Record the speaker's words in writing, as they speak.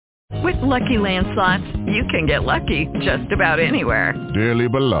With Lucky Land Slots, you can get lucky just about anywhere. Dearly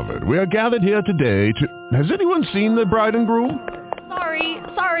beloved, we are gathered here today to... Has anyone seen the bride and groom?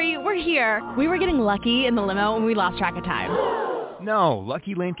 Sorry, we're here. We were getting lucky in the limo and we lost track of time. No,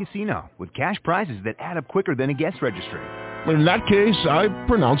 Lucky Land Casino, with cash prizes that add up quicker than a guest registry. In that case, I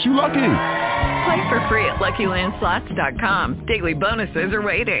pronounce you lucky. Play for free at LuckyLandSlots.com. Daily bonuses are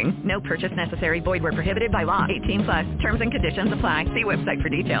waiting. No purchase necessary. Void where prohibited by law. 18+. Terms and conditions apply. See website for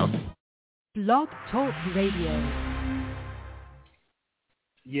details. Blog Talk Radio.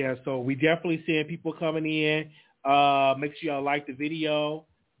 Yeah, so we definitely seeing people coming in. Make sure y'all like the video.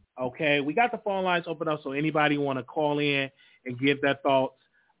 Okay, we got the phone lines open up, so anybody want to call in and give their thoughts,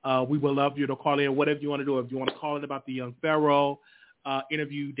 we would love you to call in, whatever you want to do. If you want to call in about the Young Pharaoh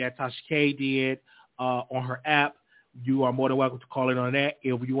interview that Tasha K did on her app, you are more than welcome to call in on that.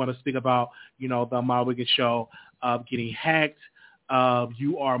 If you want to speak about, the Ahmad Wiggins show getting hacked,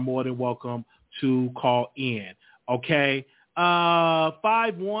 you are more than welcome to call in. Okay,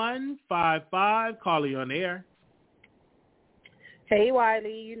 5155, call you on air. Hey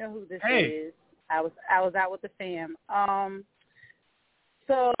Wiley, you know who this is. I was out with the fam.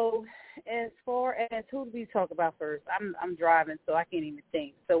 So as far as who did we talk about first? I'm driving, so I can't even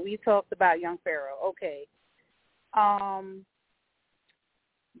think. So we talked about Young Pharaoh. Okay.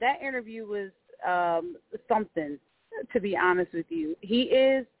 That interview was something, to be honest with you. He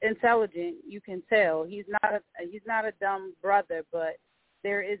is intelligent, you can tell. He's not a dumb brother, but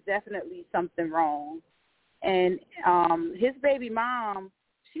there is definitely something wrong. And his baby mom,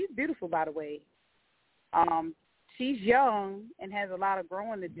 she's beautiful, by the way. She's young and has a lot of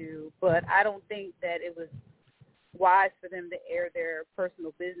growing to do, but I don't think that it was wise for them to air their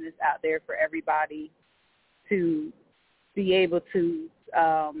personal business out there for everybody to be able to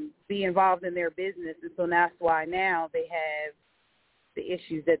be involved in their business. And so that's why now they have the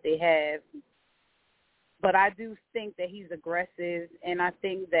issues that they have. But I do think that he's aggressive, and I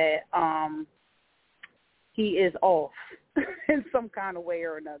think that he is off in some kind of way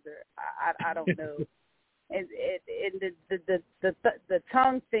or another. I don't know. And the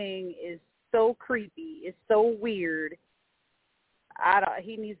tongue thing is so creepy. It's so weird.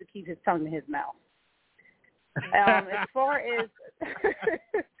 He needs to keep his tongue in his mouth. As far as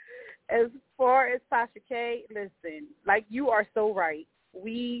Tasha K, listen, like, you are so right.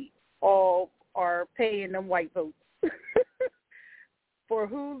 We all are paying them white folks for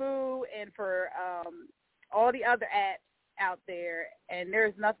Hulu and for all the other apps out there, and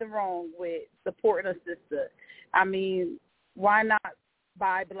there's nothing wrong with supporting a sister. I mean, why not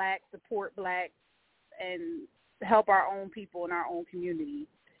buy black, support black, and help our own people in our own community?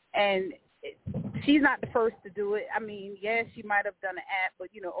 And she's not the first to do it. I mean, yes, she might have done an app,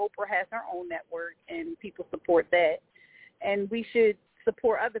 but, Oprah has her own network, and people support that. And we should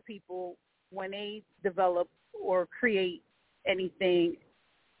support other people when they develop or create anything.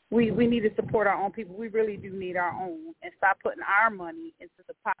 We need to support our own people. We really do need our own, and stop putting our money into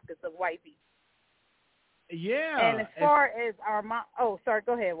the pockets of white people. Yeah. And as far as our sorry,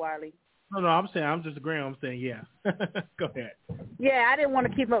 go ahead, Wiley. No, I'm just agreeing. I'm saying, yeah. Go ahead. Yeah, I didn't want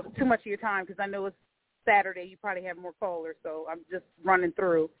to keep up too much of your time because I know it's Saturday. You probably have more callers, so I'm just running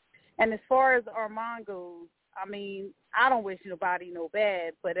through. And as far as Armand goes, I mean, I don't wish nobody no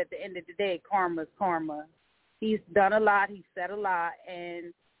bad, but at the end of the day, karma's karma. He's done a lot. He's said a lot,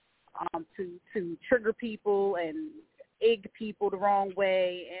 and to trigger people and egg people the wrong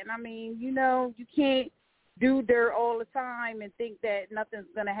way. And, I mean, you can't do dirt all the time and think that nothing's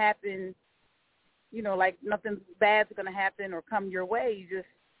going to happen, like nothing bad's going to happen or come your way.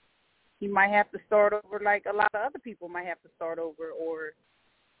 You might have to start over like a lot of other people might have to start over, or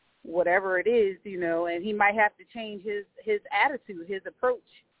whatever it is, and he might have to change his attitude, his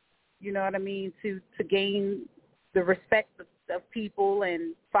approach, you know what I mean, to gain the respect of people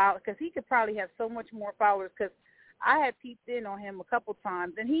and follow, because he could probably have so much more followers, because I had peeped in on him a couple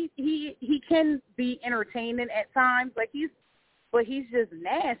times, and he can be entertaining at times, but he's just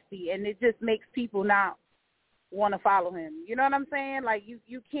nasty, and it just makes people not want to follow him. You know what I'm saying? Like, you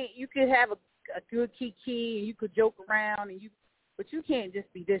could have a good kiki, and you could joke around, but you can't just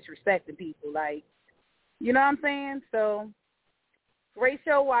be disrespecting people. Like, you know what I'm saying? So, great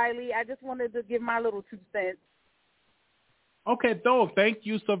show, Wiley. I just wanted to give my little 2 cents. Okay, Thor, thank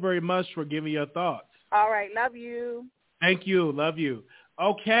you so very much for giving your thoughts. All right, love you. Thank you, love you.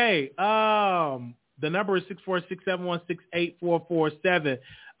 Okay, the number is 646-716-8447.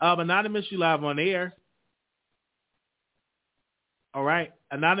 Anonymous, you live on air. All right,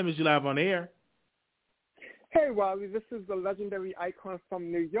 Anonymous, you live on air. Hey, Wiley, this is the legendary icon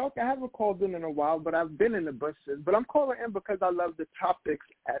from New York. I haven't called in a while, but I've been in the bushes. But I'm calling in because I love the topics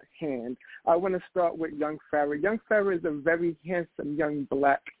at hand. I want to start with Young Farrah. Young Farrah is a very handsome young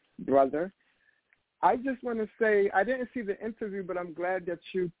black brother. I just want to say I didn't see the interview, but I'm glad that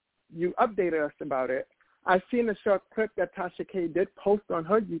you updated us about it. I seen a short clip that Tasha K did post on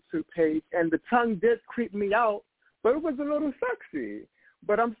her YouTube page, and the tongue did creep me out, but it was a little sexy.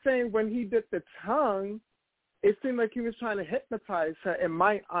 But I'm saying when he did the tongue, it seemed like he was trying to hypnotize her, in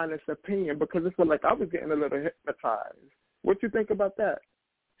my honest opinion, because it felt like I was getting a little hypnotized. What you think about that?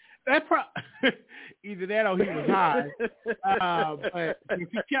 Either that or he was high. But if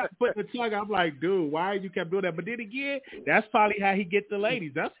he kept putting the tongue, I'm like, dude, why you kept doing that? But then again, that's probably how he gets the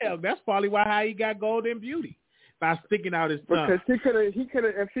ladies. That's probably how he got Golden Beauty, by sticking out his tongue. Because he could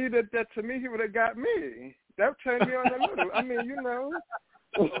have, if he did that to me, he would have got me. That turned me on a little. I mean, you know.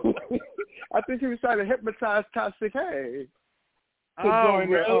 I think he was trying to hypnotize Tasha K to join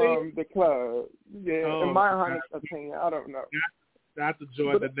the club. Yeah, in my honest opinion, I don't know. Not to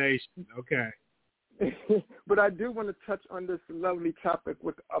join the nation, okay. But I do want to touch on this lovely topic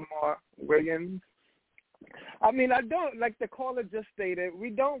with Amar Williams. I mean, I don't, like the caller just stated, we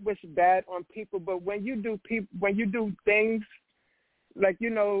don't wish bad on people, but when you do things like, you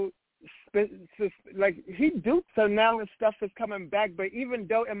know, like he duped her now and stuff is coming back, but even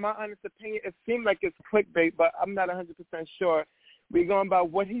though in my honest opinion it seemed like it's clickbait, but I'm not 100% sure. We're going by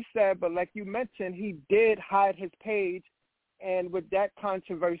what he said, but like you mentioned, he did hide his page, and with that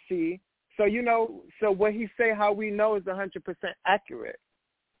controversy, so you know, so what he say, how we know is 100% accurate.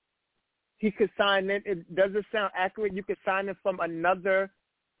 He could sign in. It doesn't sound accurate. You could sign in from another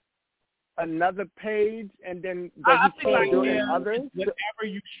page, and then I think like, others. Whatever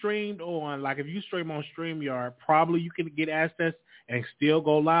you streamed on, like if you stream on StreamYard, probably you can get access and still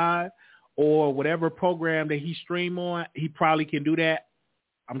go live, or whatever program that he stream on, he probably can do that.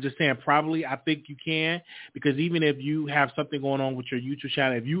 I'm just saying probably. I think you can, because even if you have something going on with your YouTube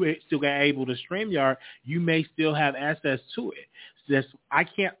channel, if you still got able to StreamYard, you may still have access to it. So I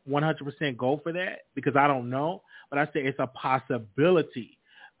can't 100% go for that because I don't know, but I say it's a possibility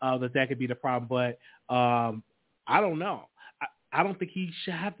that could be the problem, but I don't know. I don't think he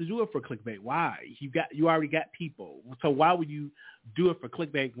should have to do it for clickbait. Why? You already got people, so why would you do it for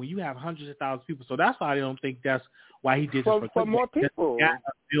clickbait when you have hundreds of thousands of people? So that's why I don't think that's why he did it for clickbait. For more people,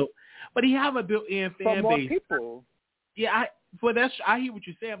 but he have a built-in fan base. For more people. Yeah, I hear what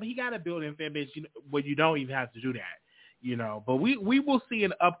you're saying, but he got a built-in fan base where you don't even have to do that, you know. But we will see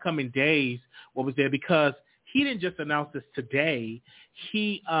in upcoming days what was there, because he didn't just announce this today.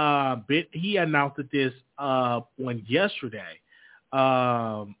 He announced this on yesterday.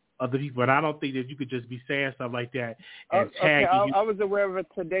 Other people, and I don't think that you could just be saying stuff like that and tagging. I was aware of it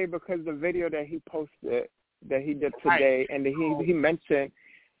today because the video that he posted, that he did today, and he mentioned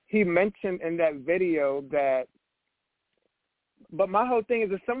in that video that. But my whole thing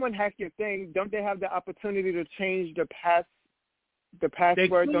is, if someone hacked your thing, don't they have the opportunity to change the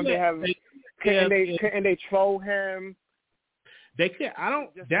password? Don't they have? Couldn't they troll him? They can. I don't.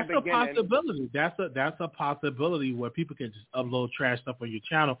 That's a possibility. That's a possibility where people can just upload trash stuff on your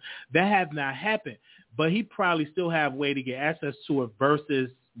channel. That has not happened, but he probably still have a way to get access to it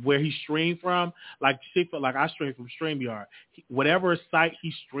versus where he streamed from. Like I stream from StreamYard. Whatever site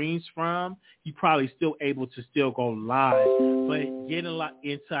he streams from, he probably still able to still go live. But getting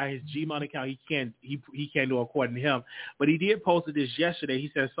inside his Gmail account, he can't do it according to him. But he did post this yesterday. He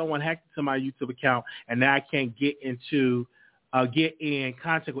said someone hacked into my YouTube account, and now I can't get in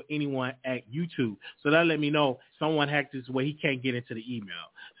contact with anyone at YouTube. So that let me know someone hacked this where he can't get into the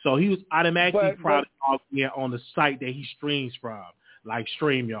email. So he was automatically probably on the site that he streams from, like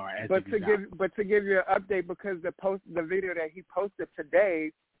StreamYard. But to give you an update, because the video that he posted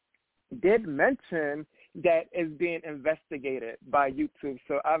today did mention that it's being investigated by YouTube.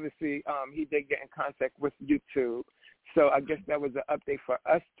 So obviously he did get in contact with YouTube. So I guess that was an update for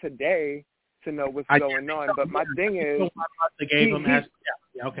us today to know what's going on. But my thing is, okay,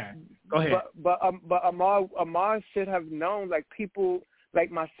 go ahead. But Amar should have known, like people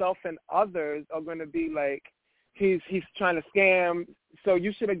like myself and others are going to be like, he's trying to scam. So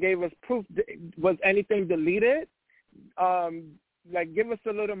you should have gave us proof. Was anything deleted? Like give us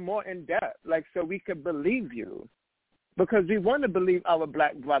a little more in depth, like so we could believe you, because we want to believe our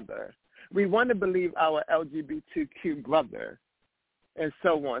black brother. We want to believe our LGBTQ brother, and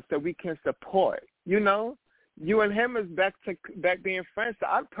so on, so we can support. You know, you and him is back being friends. So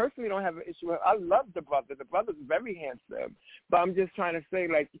I personally don't have an issue with him. I love the brother. The brother's very handsome. But I'm just trying to say,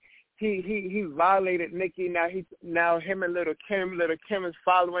 like, he violated Nikki. Now him and Little Kim is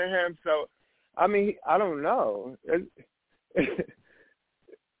following him. So I mean, I don't know.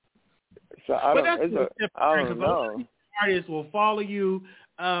 So I don't know. Artists will follow you,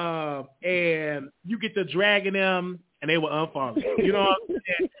 and you get to dragging them, and they will unfollow you. You know what I'm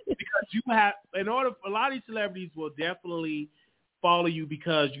saying? Because you have, a lot of these celebrities will definitely follow you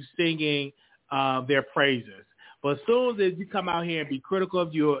because you're singing their praises. But as soon as you come out here and be critical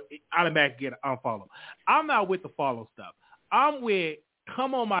of you, automatically get an unfollow. I'm not with the follow stuff. I'm with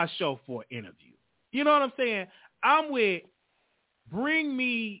come on my show for an interview. You know what I'm saying? I'm with bring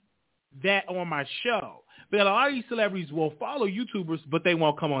me that on my show. But a lot of these celebrities will follow YouTubers, but they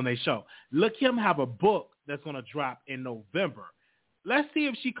won't come on their show. Look him have a book that's going to drop in November. Let's see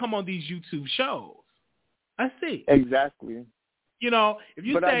if she come on these YouTube shows. Let's see. Exactly. You know, if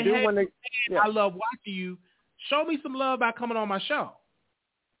you but say, hey, I love watching you, show me some love by coming on my show.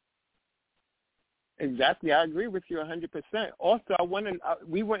 Exactly. I agree with you 100%. Also,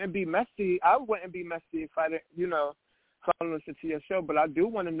 we wouldn't be messy. I wouldn't be messy if I didn't, follow listen to your show. But I do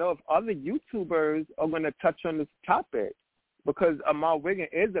want to know if other YouTubers are going to touch on this topic because Amal Wiggin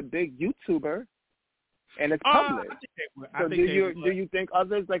is a big YouTuber and it's public. So do you think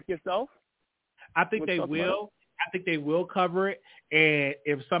others like yourself? I think they will. I think they will cover it. And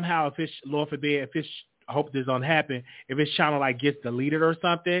if somehow, Lord forbid, I hope this don't happen, if his channel like gets deleted or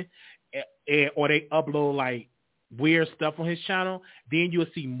something, or they upload like weird stuff on his channel, then you'll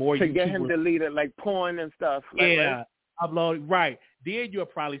see more YouTubers. To get him deleted, like porn and stuff. Right? Upload, right. Then you'll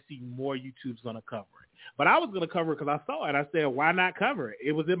probably see more YouTubers going to cover it. But I was going to cover it because I saw it. I said, why not cover it?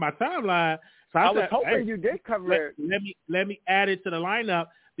 It was in my timeline. So I was hoping you did cover it. Let me add it to the lineup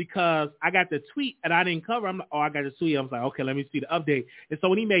because I got the tweet and I didn't cover it. I'm like, I got the tweet. I was like, okay, let me see the update. And so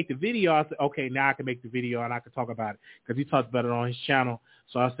when he made the video, I said, okay, now I can make the video and I can talk about it because he talks about it on his channel.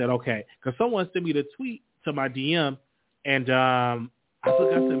 So I said, okay, because someone sent me the tweet to my DM and I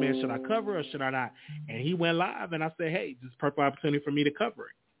said, man, should I cover it or should I not? And he went live and I said, hey, this is a perfect opportunity for me to cover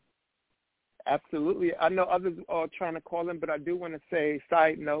it. Absolutely. I know others are trying to call in, but I do want to say,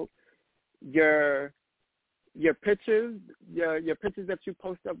 side note, your pictures, your pictures that you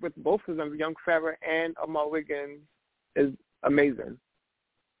post up with both of them, Young Farrah and Amal Wiggins, is amazing.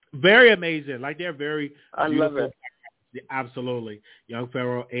 Very amazing. Like they're very I love it. Absolutely. Young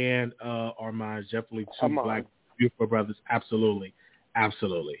Farrah and Armand, definitely two black beautiful brothers. Absolutely.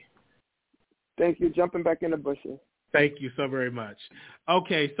 Absolutely. Thank you. Jumping back in the bushes. Thank you so very much.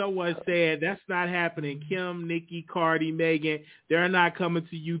 Okay, someone said that's not happening. Kim, Nikki, Cardi, Megan, they're not coming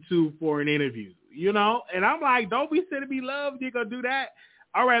to YouTube for an interview. You know? And I'm like, don't be sending me love. You're going to do that?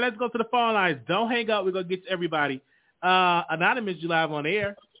 All right, let's go to the phone lines. Don't hang up. We're going to get to everybody. Anonymous, you live on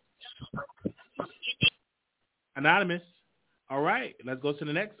air. Anonymous. All right, let's go to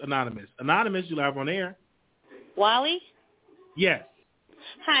the next Anonymous. Anonymous, you live on air. Wally? Yes.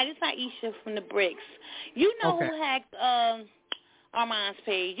 Hi, this is Aisha from the Bricks. You know who hacked Armand's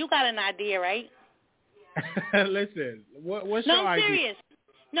page. You got an idea, right? Listen, what's your idea? No, I'm serious.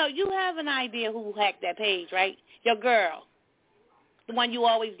 No, you have an idea who hacked that page, right? Your girl. The one you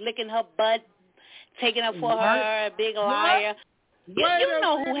always licking her butt, taking up for her, a big liar. You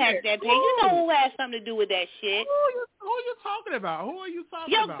know who hacked that page. You know who has something to do with that shit. Who are you talking about? Who are you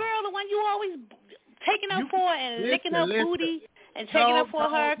talking about? Your girl, the one you always taking up for and licking her booty. And taking up for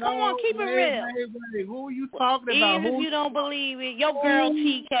her. Come on, keep it real. Wait. Who are you talking about? Even if you don't believe it, your girl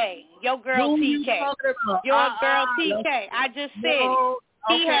TK. Your girl TK. Your girl TK. I just said it.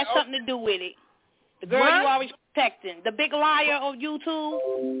 He has something to do with it. The girl you always protecting. The big liar on YouTube.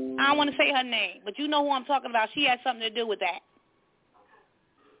 I don't want to say her name, but you know who I'm talking about. She has something to do with that.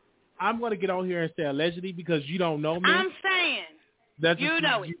 I'm going to get on here and say allegedly because you don't know me. I'm saying. You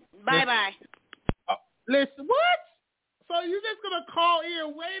know it. Bye-bye. Listen, what? So you're just going to call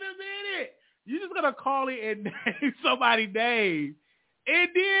in, wait a minute. You're just going to call in and name somebody's name and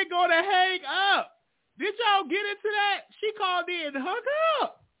then go to hang up. Did y'all get into that? She called in and hung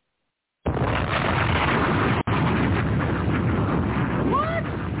up. What?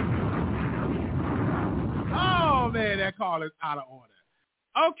 Oh, man, that call is out of order.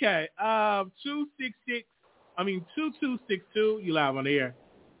 Okay, 2262, you live on the air.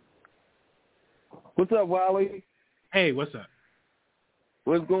 What's up, Wiley? Hey, what's up?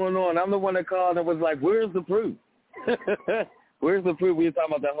 What's going on? I'm the one that called and was like, where's the proof? Where's the proof? We were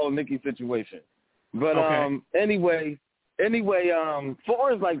talking about that whole Nikki situation. But anyway,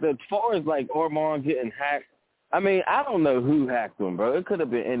 far as like Armand getting hacked, I mean, I don't know who hacked him, bro. It could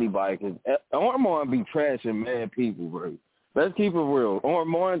have been anybody because Armand be trashing mad people, bro. Let's keep it real.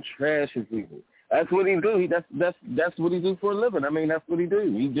 Armand trashes people. That's what he do. That's what he do for a living. I mean, that's what he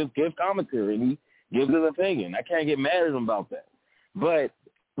do. He just gives commentary and he gives his opinion. I can't get mad at him about that. But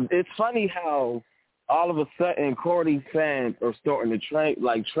it's funny how all of a sudden Cordy fans are starting to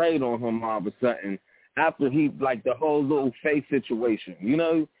trade on him all of a sudden after he, like, the whole little face situation, you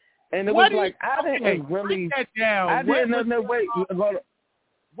know? And it was like, I didn't really, I didn't know, wait.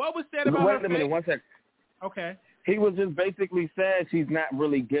 What was said about Wait a minute, 1 second. Okay. He was just basically saying she's not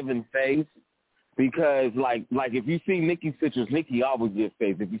really giving face because, like if you see Nikki's pictures, Nikki always gives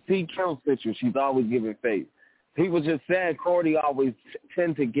face. If you see Kim's pictures, she's always giving face. He was just saying Cordy always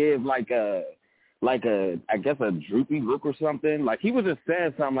tend to give like a I guess a droopy look or something. Like he was just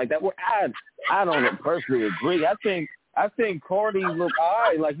saying something like that. Well, I don't personally agree. I think Cordy look all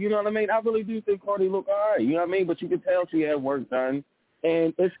right. Like, you know what I mean? I really do think Cordy look all right. You know what I mean? But you can tell she had work done.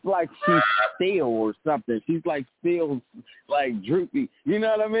 And it's like she's still or something. She's like still like droopy. You know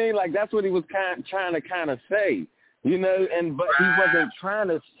what I mean? Like that's what he was trying to kind of say. You know, but he wasn't trying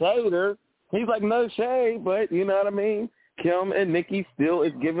to shade her. He's like, no shade, but you know what I mean? Kim and Nikki still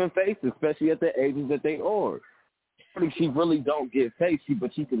is giving face, especially at the ages that they are. She really don't give face,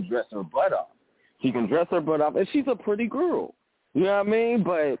 but she can dress her butt off. She can dress her butt off, and she's a pretty girl. You know what I mean?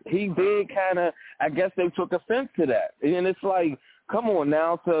 But he did kind of, I guess they took offense to that. And it's like, come on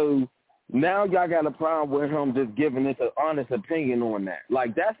now. So now y'all got a problem with him just giving us an honest opinion on that.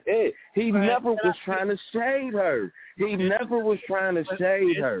 Like, that's it. He never was trying to shade her. He never was trying to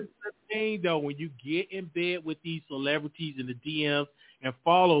shade her. The thing, though, when you get in bed with these celebrities in the DMs and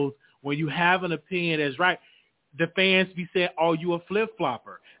follows, when you have an opinion that's right, the fans be saying, oh, you a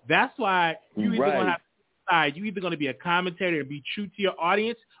flip-flopper. That's why you either going to have to decide. You either going to be a commentator and be true to your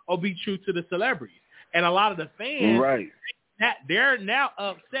audience or be true to the celebrities. And a lot of the fans, they're now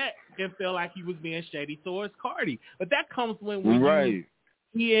upset and feel like he was being shady towards Cardi. But that comes when you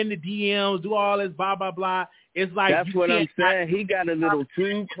be in the DMs, do all this blah, blah, blah. It's like that's what I'm saying. He got a little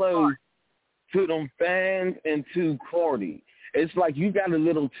too close to them fans and to Cardi. It's like you got a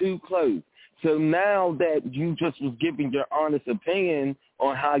little too close. So now that you just was giving your honest opinion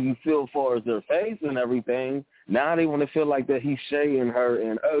on how you feel as far as their face and everything, now they want to feel like that he's shading her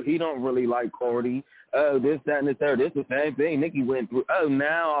and, oh, he don't really like Cardi. Oh, this, that, and the third. It's the same thing Nikki went through. Oh,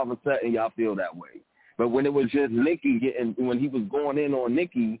 now all of a sudden y'all feel that way. But when it was just Nikki when he was going in on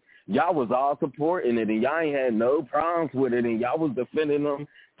Nikki, y'all was all supporting it, and y'all ain't had no problems with it, and y'all was defending them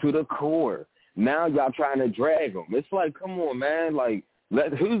to the core. Now y'all trying to drag them. It's like, come on, man. Like,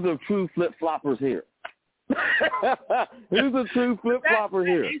 who's the true flip-floppers here? Who's the true flip-flopper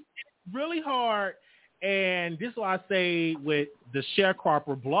here? It's really hard, and this is why I say with the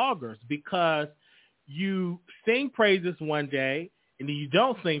sharecropper bloggers, because you sing praises one day, and then you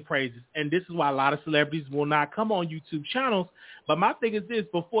don't sing praises. And this is why a lot of celebrities will not come on YouTube channels. But my thing is this,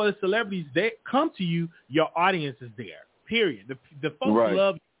 before the celebrities they come to you, your audience is there, period. The folks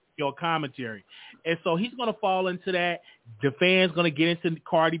love your commentary. And so he's going to fall into that. The fans going to get into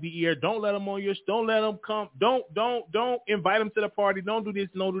Cardi B ear. Don't let him on your, don't let him come. Don't invite him to the party. Don't do this,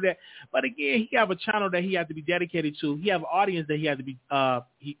 don't do that. But again, he have a channel that he has to be dedicated to. He have an audience that he has to be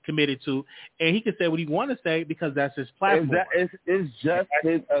committed to. And he can say what he want to say because that's his platform. It's just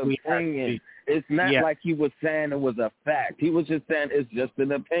his opinion. It's not like he was saying it was a fact. He was just saying it's just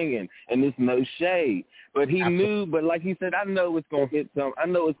an opinion, and it's no shade. But he knew, but like he said, I know it's going to hit some. I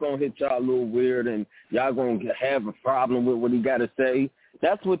know it's going to hit y'all a little weird, and y'all going to have a problem with what he got to say.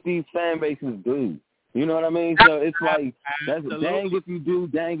 That's what these fan bases do. You know what I mean? So it's like, that's dang if you do,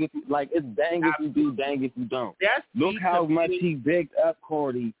 dang if you, like, it's dang if you do, dang if you don't. Look how much he bigged up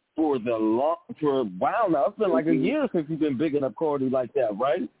Cardi for a while now. It's been like a year since he's been bigging up Cardi like that,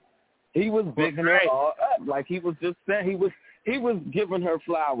 right? He was bigging her all up. Like he was just saying, he was giving her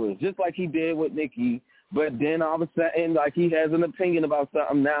flowers, just like he did with Nikki. But then all of a sudden, like he has an opinion about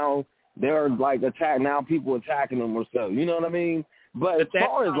something now, they're like now people attacking him or so. You know what I mean? But as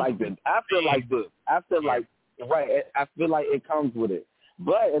far as like this, I feel like it comes with it.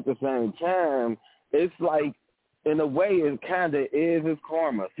 But at the same time, it's like, in a way, it kind of is his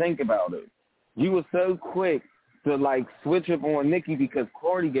karma. Think about it. You were so quick to like switch up on Nikki because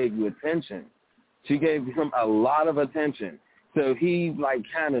Cardi gave you attention. She gave him a lot of attention. So he like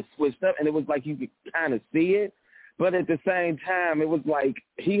kind of switched up, and it was like you could kind of see it. But at the same time, it was like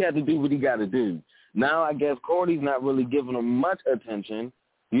he had to do what he got to do. Now I guess Cardi's not really giving him much attention,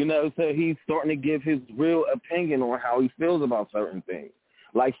 you know, so he's starting to give his real opinion on how he feels about certain things.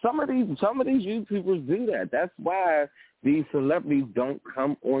 Like some of these YouTubers do that. That's why these celebrities don't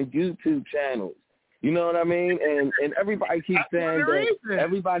come on YouTube channels. You know what I mean? And everybody keeps saying that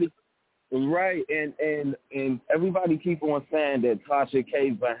everybody right, and everybody keep on saying that Tasha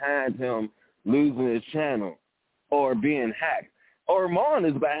K's behind him losing his channel or being hacked. Armand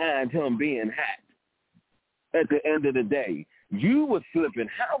is behind him being hacked. at the end of the day. You was slipping.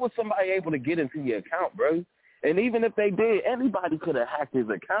 How was somebody able to get into your account, bro? And even if they did, anybody could have hacked his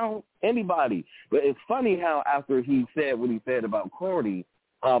account. Anybody. But it's funny how after he said what he said about Cardi,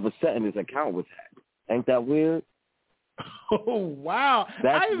 all of a sudden his account was hacked. Ain't that weird? Oh, wow.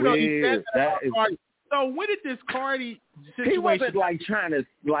 That's I even weird. know he said that That about Cardi. So when did this Cardi situation... He wasn't trying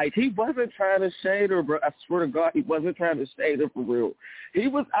to shade her, bro. I swear to God, he wasn't trying to shade her for real. He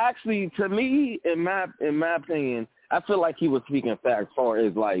was actually, to me, in my opinion, I feel like he was speaking facts as far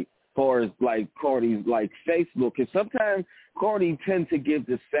as Cardi's like Facebook. Because sometimes Cardi tends to give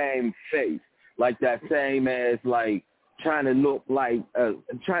the same face, like that same as like trying to look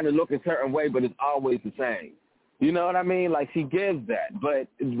a certain way, but it's always the same. You know what I mean? Like, she gives that. But,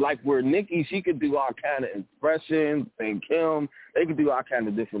 like, where Nikki, she could do all kind of expressions, and Kim, they could do all kind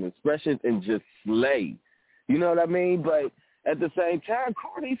of different expressions and just slay. You know what I mean? But at the same time,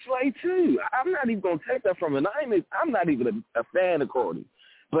 Cardi slay, too. I'm not even going to take that from her. I'm not even a fan of Cardi.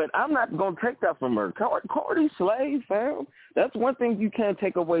 But I'm not going to take that from her. Cardi slay, fam. That's one thing you can't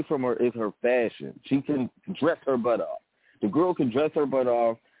take away from her is her fashion. She can dress her butt off. The girl can dress her butt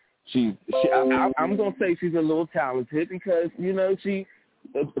off. I'm going to say she's a little talented because, you know,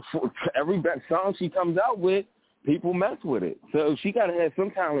 every song she comes out with, people mess with it. So she got to have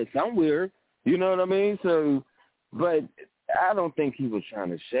some talent somewhere. You know what I mean? So, but I don't think he was trying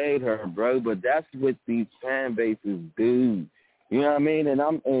to shade her, bro, but that's what these fan bases do. You know what I mean? And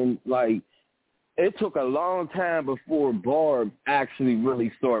it took a long time before Barb actually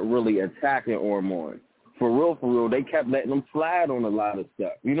really started really attacking Ormond. For real, they kept letting them slide on a lot of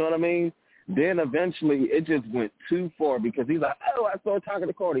stuff. You know what I mean? Then eventually it just went too far because he's like, oh, I started talking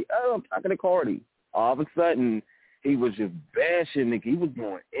to Cardi. Oh, I'm talking to Cardi. All of a sudden, he was just bashing Nicki. He was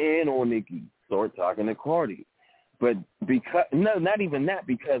going in on Nicki. Started talking to Cardi. But not even that,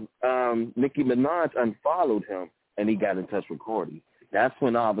 because Nicki Minaj unfollowed him and he got in touch with Cardi. That's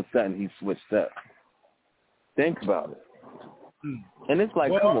when all of a sudden he switched up. Think about it. And it's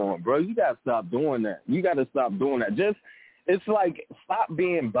like, come on, bro, you got to stop doing that. It's like, stop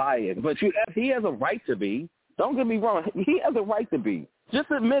being biased. But he has a right to be. Don't get me wrong. He has a right to be. Just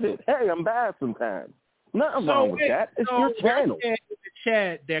admit it. Hey, I'm biased sometimes. Nothing wrong with that. It's your channel. In the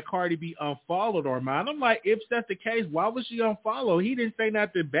chat that Cardi B unfollowed Ormond. I'm like, if that's the case, why was she unfollowed? He didn't say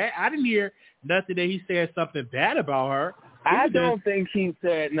nothing bad. I didn't hear nothing that he said something bad about her. I don't think he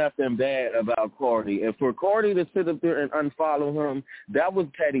said nothing bad about Cardi. And for Cardi to sit up there and unfollow him, that was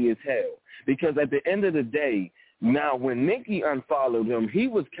petty as hell. Because at the end of the day, now when Nicki unfollowed him, he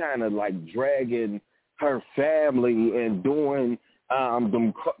was kind of like dragging her family and doing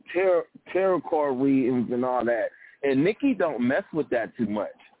them tarot card readings and all that. And Nicki don't mess with that too much.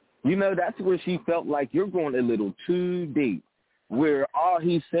 You know, that's where she felt like you're going a little too deep. Where all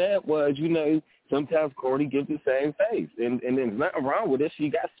he said was, you know, sometimes Cardi gives the same face, and there's nothing wrong with it. She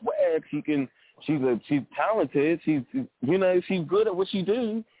got swag. She's talented. She's good at what she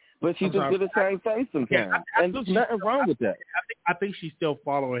do, but she just gives the same face sometimes. Yeah, and there's nothing wrong with that. I think she's still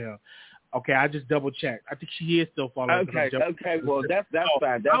following him. Okay, I just double checked. I think she is still following him. Okay. Well, that's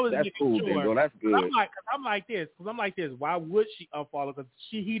fine. That's cool. Sure. Then, well, that's good. I'm like this. Why would she unfollow? Because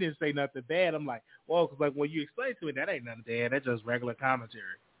he didn't say nothing bad. I'm like, well, because like when you explain to me, that ain't nothing bad. That's just regular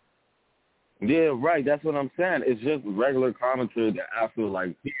commentary. Yeah, right. That's what I'm saying. It's just regular commentary that I feel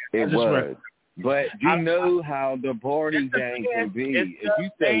like it was. But you know how the Barty gang can be. If you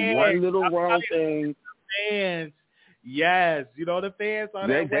say one little wrong thing, fans, yes, you know the fans are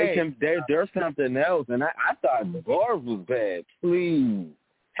that way. There's something else, and I thought bars was bad. Please,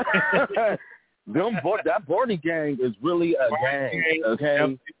 that Barty gang is really a gang.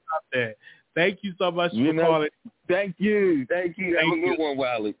 Okay. Thank you so much for calling. Thank you. Have a good one,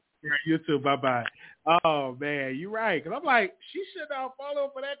 Wiley. Yeah, you too. Bye-bye. Oh, man, you're right. Because I'm like, she should not follow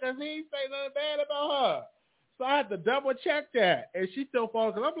for that because he ain't say nothing bad about her. So I had to double-check that. And she still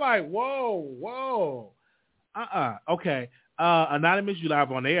follows. Because I'm like, whoa. Okay. Anonymous, you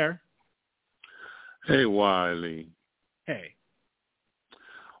live on air. Hey, Wiley. Hey.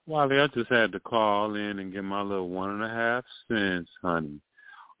 Wiley, I just had to call in and get my little 1.5 cents, honey,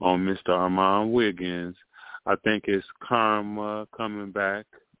 on Mr. Armand Wiggins. I think it's karma coming back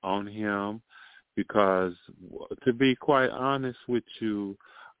on him because, to be quite honest with you,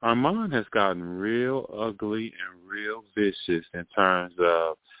 Armand has gotten real ugly and real vicious in terms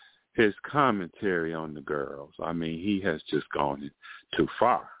of his commentary on the girls. I mean, he has just gone too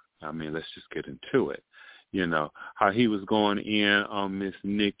far. I mean, let's just get into it. You know, how he was going in on Miss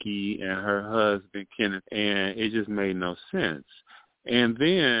Nikki and her husband, Kenneth, and it just made no sense. And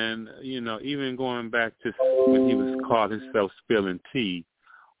then, you know, even going back to when he was caught himself spilling tea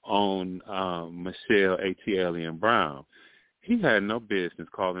on Michelle A.T. Brown. He had no business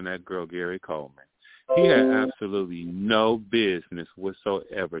calling that girl Gary Coleman. He had absolutely no business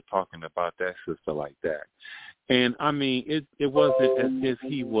whatsoever talking about that sister like that. And, I mean, it wasn't as if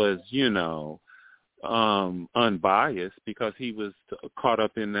he was, unbiased, because he was caught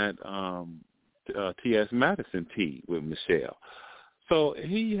up in that T.S. Madison tea with Michelle. So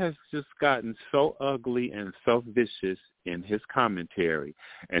he has just gotten so ugly and so vicious in his commentary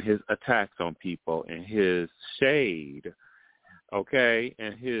and his attacks on people and his shade, okay?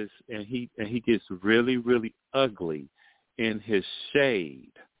 And he gets really, really ugly in his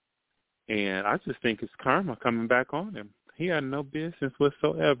shade. And I just think it's karma coming back on him. He had no business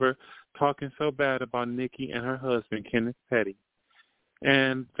whatsoever talking so bad about Nikki and her husband, Kenneth Petty.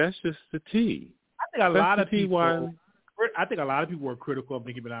 And that's just the tea. I think a lot of people were critical of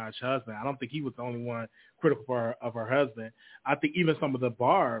Nicki Minaj's husband. I don't think he was the only one critical of her husband. I think even some of the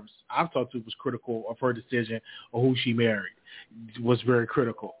Barbs I've talked to was critical of her decision of who she married. Was very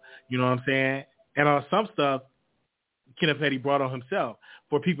critical. You know what I'm saying? And on some stuff, Kenneth Petty brought on himself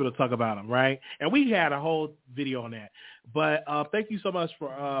for people to talk about him, right? And we had a whole video on that. But thank you so much for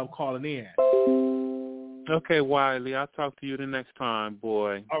calling in. Okay, Wiley. I'll talk to you the next time,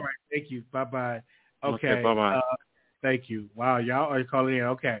 boy. All right. Thank you. Bye-bye. Okay. Bye-bye. Thank you. Wow, y'all are calling in.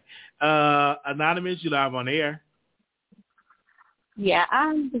 Okay. Anonymous, you live on the air. Yeah,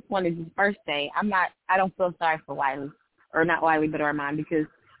 I just wanted to first say I don't feel sorry for Wiley, or not Wiley, but Armand, because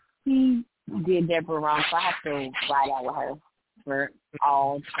he did Deborah wrong, so I have to ride out with her for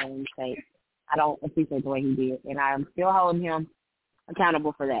all time's sake. I don't appreciate the way he did, and I'm still holding him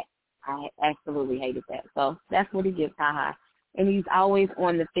accountable for that. I absolutely hated that. So that's what he gets, haha. And he's always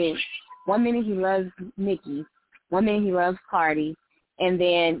on the fence. 1 minute he loves Nikki, 1 minute he loves Cardi, and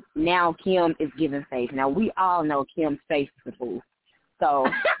then now Kim is giving face. Now, we all know Kim's face is the fool. So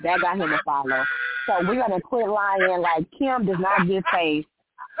that got him a follow. So we're going to quit lying like Kim does not give face,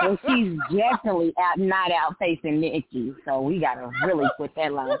 and she's definitely not out facing Nikki. So we got to really quit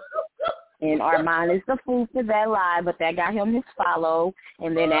that lie. And Armand is the fool for that lie, but that got him his follow.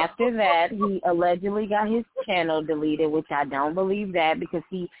 And then after that, he allegedly got his channel deleted, which I don't believe that, because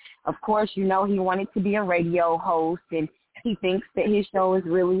he, of course, he wanted to be a radio host, and he thinks that his show is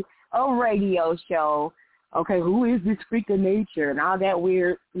really a radio show. Okay, who is this freak of nature and all that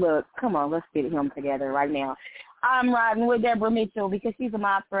weird? Look, come on, let's get him together right now. I'm riding with Deborah Mitchell because she's a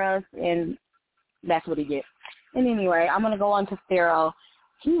mod for us, and that's what he gets. And anyway, I'm going to go on to Pharaoh.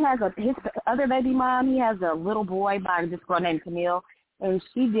 He has his other baby mom, he has a little boy by this girl named Camille, and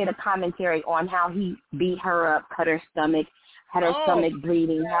she did a commentary on how he beat her up, cut her stomach, had her stomach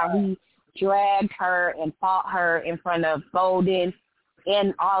bleeding, how he dragged her and fought her in front of Golden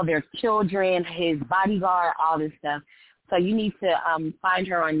and all their children, his bodyguard, all this stuff. So you need to find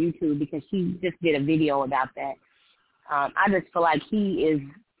her on YouTube because she just did a video about that. I just feel like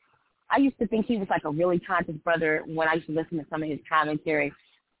I used to think he was like a really conscious brother when I used to listen to some of his commentary.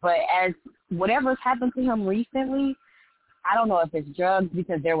 But as whatever's happened to him recently, I don't know if it's drugs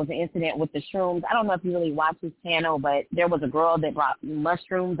because there was an incident with the shrooms. I don't know if you really watch his channel, but there was a girl that brought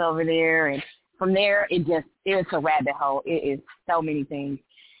mushrooms over there. And from there, it's a rabbit hole. It is so many things.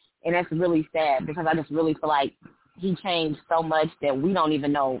 And that's really sad because I just really feel like he changed so much that we don't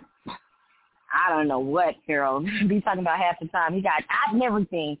even know. I don't know what Carol be talking about half the time. He got out in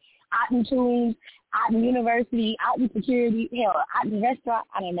everything. Out in schools, out in university, out in security, hell, out in the restaurant.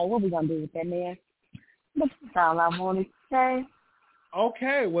 I don't know what we're going to do with that man. But that's all I wanted to say.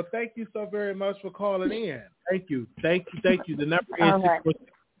 Okay. Well, thank you so very much for calling in. Thank you. The number is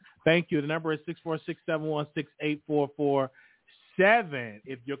Thank you. The number is 646-716-8447.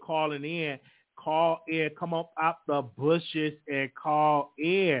 If you're calling in, call in. Come up out the bushes and call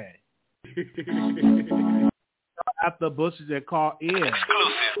in. Out the bushes and call in.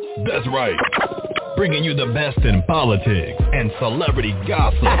 Exclusive. That's right. Bringing you the best in politics and celebrity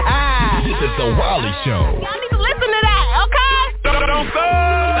gossip. This is the Wiley Show. Y'all need to listen to that, okay? Don't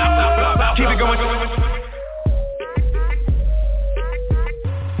stop. Keep it going.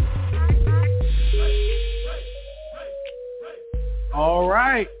 All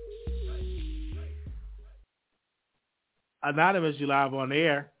right. Anonymous, you live on the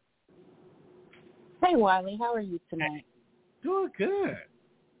air. Hey, Wiley, how are you tonight? Doing good.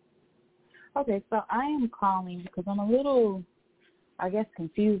 Okay, so I am calling because I'm a little, I guess,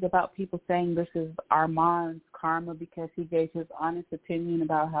 confused about people saying this is Armand's karma because he gave his honest opinion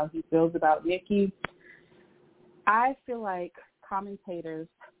about how he feels about Nikki. I feel like commentators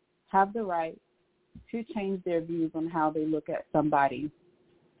have the right to change their views on how they look at somebody.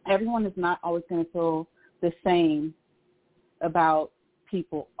 Everyone is not always going to feel the same about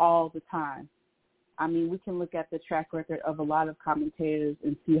people all the time. I mean, we can look at the track record of a lot of commentators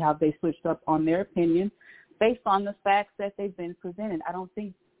and see how they switched up on their opinion based on the facts that they've been presented. I don't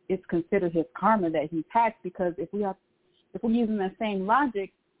think it's considered his karma that he's hacked, because if we're using that same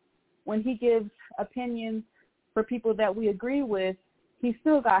logic, when he gives opinions for people that we agree with, he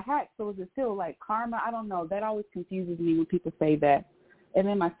still got hacked. So is it still like karma? I don't know. That always confuses me when people say that. And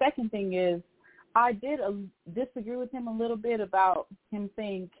then my second thing is, I did disagree with him a little bit about him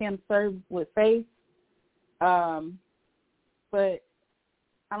saying Kim serves with faith. But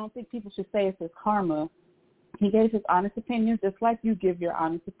I don't think people should say it's his karma. He gave his honest opinions just like you give your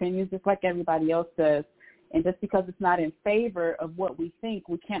honest opinions, just like everybody else does. And just because it's not in favor of what we think,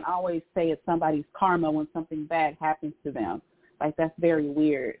 we can't always say it's somebody's karma when something bad happens to them. Like, that's very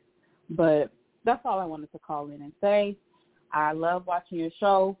weird. But that's all I wanted to call in and say. I love watching your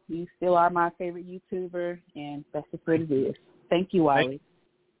show. You still are my favorite YouTuber, and that's just what it is. Thank you, Wiley.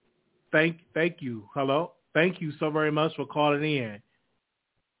 Thank you. Hello. Thank you so very much for calling in.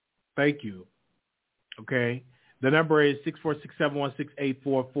 Thank you. Okay. The number is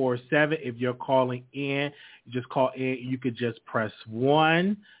 646-716-8447. If you're calling in, you just call in. You could just press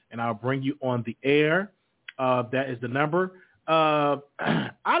 1, and I'll bring you on the air. That is the number. I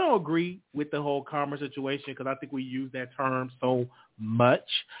don't agree with the whole karma situation, because I think we use that term so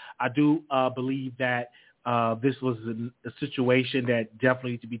much. I do believe that this was a situation that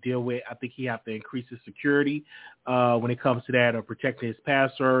definitely needs to be dealt with. I think he has to increase his security when it comes to that, or protecting his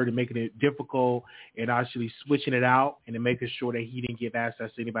password and making it difficult and actually switching it out and then making sure that he didn't give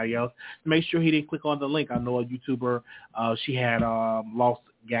access to anybody else. Make sure he didn't click on the link. I know a YouTuber, she had got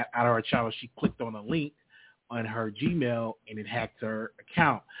out of her channel. She clicked on a link on her Gmail and it hacked her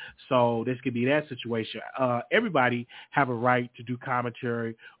account. So this could be that situation. Everybody have a right to do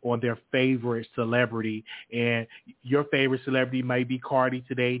commentary on their favorite celebrity, and your favorite celebrity may be Cardi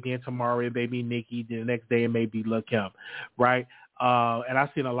today, then tomorrow it may be Nicki, then the next day it may be Lil' Kim, right? And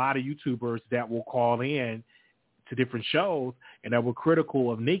I've seen a lot of YouTubers that will call in to different shows and that were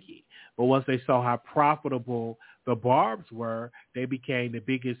critical of Nicki. But once they saw how profitable the Barbs were, they became the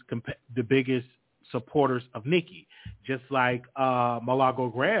biggest supporters of Nicki, just like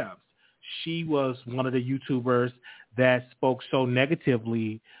Malago Grams. She was one of the YouTubers that spoke so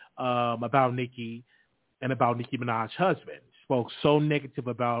negatively about Nicki and about Nicki Minaj's husband. Spoke so negative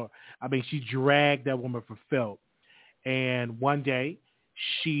about, she dragged that woman for filth. And one day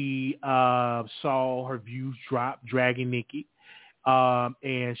she saw her views drop, dragging Nicki.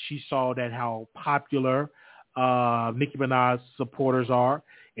 And she saw that how popular Nicki Minaj's supporters are.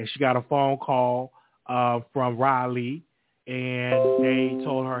 And she got a phone call from Riley, and they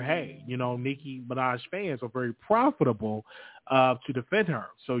told her, hey, Nicki Minaj fans are very profitable to defend her.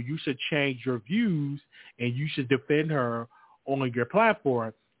 So you should change your views and you should defend her on your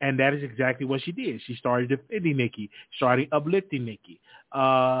platform. And that is exactly what she did. She started defending Nicki, started uplifting Nicki.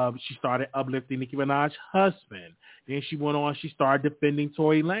 She started uplifting Nicki Minaj's husband. Then she went on, she started defending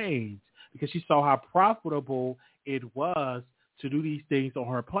Tory Lanez because she saw how profitable it was to do these things on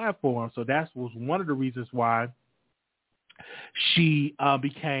her platform. So that was one of the reasons why she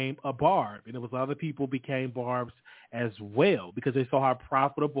became a Barb. And it was other people became Barbs as well, because they saw how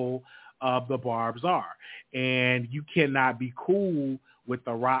profitable the Barbs are. And you cannot be cool with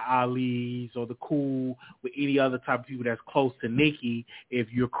the Ra Ali's or the cool with any other type of people that's close to Nicki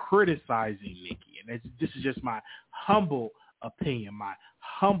if you're criticizing Nicki. And this is just my humble opinion,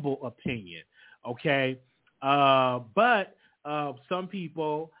 okay? But some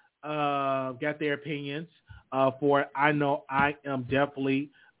people got their opinions for it. I know I am definitely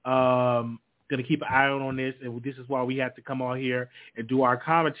going to keep an eye on this, and this is why we have to come on here and do our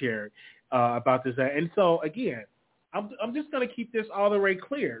commentary about this. And so, again, I'm just going to keep this all the way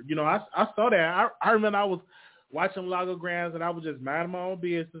clear. I saw that. I remember I was watching Logograms, and I was just minding my own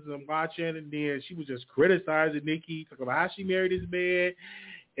business and watching, and then she was just criticizing Nicki, talking about how she married this man.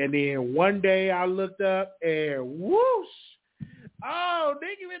 And then one day I looked up, and whoosh, oh,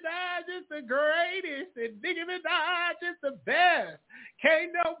 Nicki Minaj is the greatest, and Nicki Minaj is the best.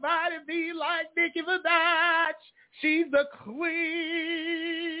 Can't nobody be like Nicki Minaj. She's the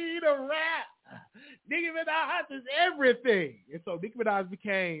queen of rap. Nicki Minaj is everything. And so Nicki Minaj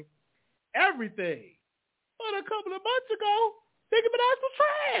became everything. But a couple of months ago, Nicki Minaj was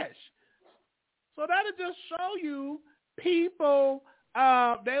trash. So that'll just show you people,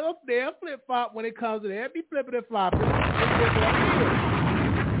 they'll flip-flop when it comes to that. They'll be flipping and flopping.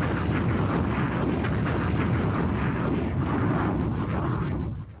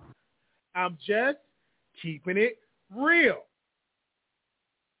 I'm just keeping it real.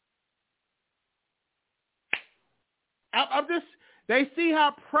 They see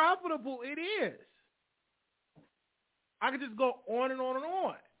how profitable it is. I could just go on and on and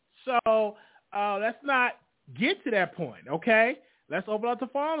on. So let's not get to that point, okay? Let's open up the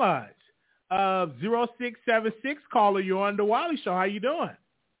phone lines. 0676 caller, you're on the Wiley Show. How you doing?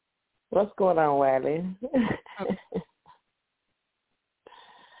 What's going on, Wiley?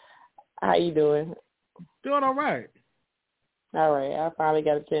 How you doing? Doing all right. All right. I finally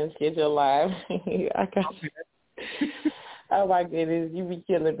got a chance to get you live. Oh my goodness, you be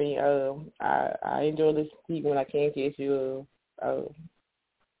killing me. I enjoy listening to you when I can't get you.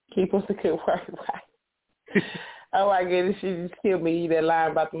 Keep us a good work. Oh my goodness, she just killed me. That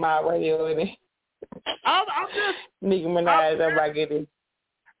line about the mob radio and it. I'm just Nicki Minaj. Oh my goodness.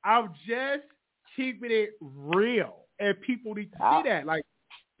 I'm just keeping it real, and people need to see that. Like,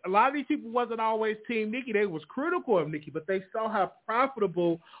 a lot of these people wasn't always Team Nicki. They was critical of Nicki, but they saw how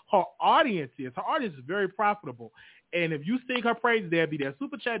profitable her audience is. Her audience is very profitable. And if you sing her praises, they'll be their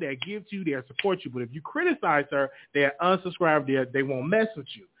super chat, they'll give to you, they'll support you. But if you criticize her, they'll unsubscribe, they won't mess with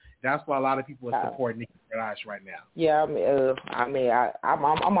you. That's why a lot of people are supporting Nicki Minaj right now. Yeah,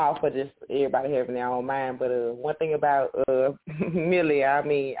 I'm all for just everybody having their own mind. But one thing about Millie, I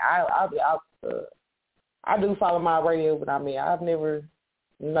do follow my radio, but I've never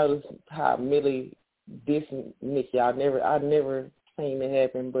noticed how Millie dissing Nicki. I never seen it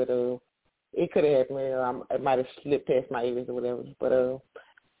happen, but it could have happened. It might have slipped past my ears or whatever. But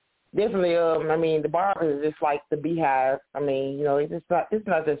definitely, the bars is just like the Beehive. It's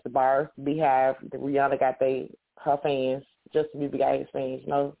not just the bars. The Beehive. Rihanna got her fans. Justin Bieber got his fans.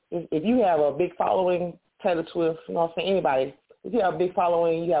 If you have a big following, Taylor Swift, anybody. If you have a big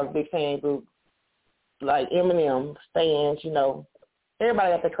following, you have a big fan group. Like Eminem, stans,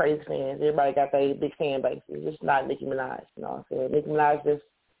 everybody got their crazy fans. Everybody got their big fan base. It's just not Nicki Minaj. Nicki Minaj just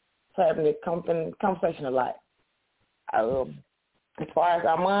having this conversation a lot. As far as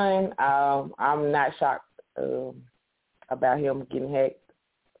Armand, I'm not shocked about him getting hacked.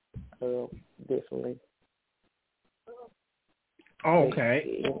 Definitely.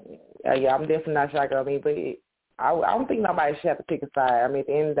 Okay. Yeah, I'm definitely not shocked. But I don't think nobody should have to pick a side. At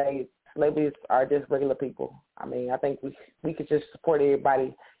the end of the day, celebrities are just regular people. I think we could just support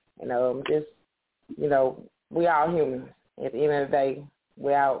everybody, and we all humans. At the end of the day,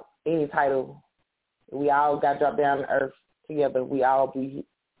 without any title, we all got dropped down to earth together. We all be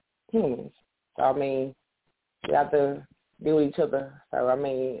humans. So we have to deal with each other. So I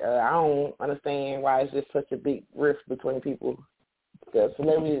don't understand why it's just such a big rift between people. Because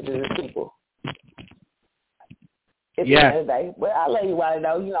celebrities are just people. Yeah. But I let you Wiley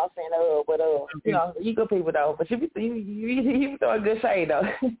though, you know what I'm saying? You good people though. But you be throwing good shade though.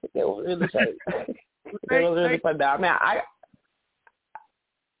 It was really shade. It was really fun though.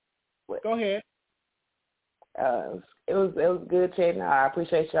 Go ahead. It was good chatting. I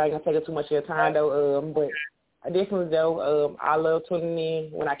appreciate you. I ain't gonna take up too much of your time though. But I definitely though. I love tuning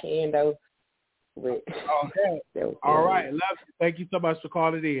in when I can though. But okay. All right. Love you. Thank you so much for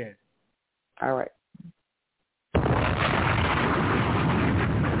calling in. All right.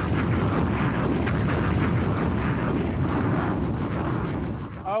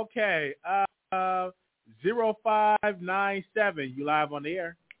 Okay. 0597. You live on the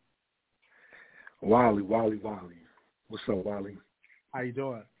air. Wiley. What's up, Wiley? How you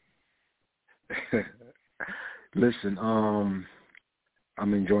doing? Listen, I'm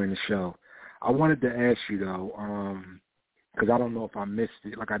enjoying the show. I wanted to ask you though, because I don't know if I missed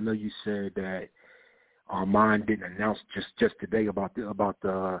it. Like I know you said that Armand didn't announce just today about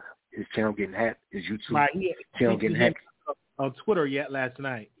his channel getting hacked, his YouTube channel getting hacked on Twitter last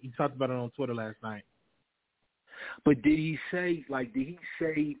night. He talked about it on Twitter last night. But did he say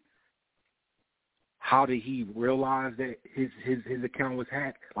how did he realize that his account was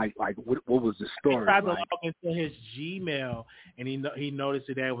hacked? Like what was the story? He tried to log into his Gmail, and he noticed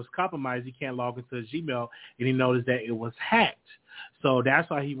that it was compromised. He can't log into his Gmail, and he noticed that it was hacked. So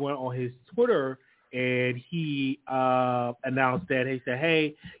that's why he went on his Twitter and he announced that. He said,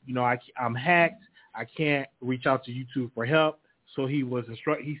 "Hey, I'm hacked. I can't reach out to YouTube for help." So he was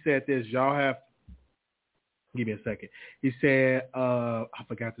He said this. Y'all have. Give me a second. He said, I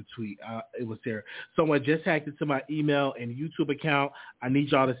forgot the tweet. It was there. Someone just hacked into my email and YouTube account. I need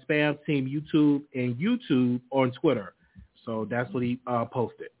y'all to spam Team YouTube and YouTube on Twitter. So that's what he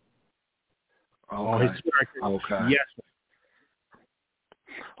posted. Okay. On his Twitter account. Okay. Yes.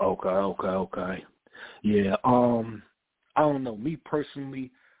 Okay. Yeah. I don't know. Me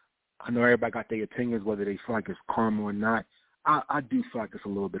personally, I know everybody got their opinions, whether they feel like it's karma or not. I do feel like it's a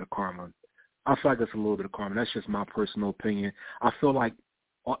little bit of karma. That's just my personal opinion. I feel like,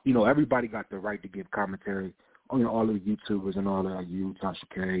 everybody got the right to give commentary all the YouTubers and all that, you, Tasha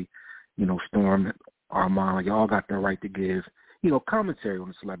K, Storm, Armand, y'all got the right to give, commentary on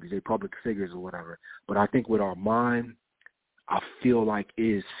the celebrities, they public figures or whatever. But I think with Armand, I feel like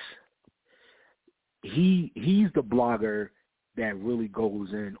he's the blogger that really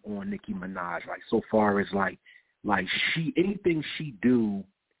goes in on Nicki Minaj. Like, so far as like anything she do,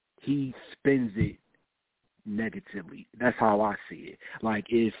 he spins it negatively. That's how I see it. Like,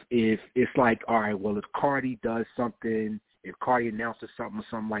 if it's like, all right, well, if Cardi does something, if Cardi announces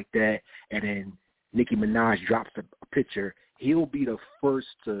something like that, and then Nicki Minaj drops a picture, he'll be the first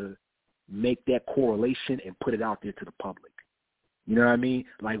to make that correlation and put it out there to the public. You know what I mean?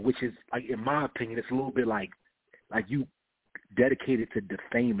 Like, which is, like, in my opinion, it's a little bit like you dedicated to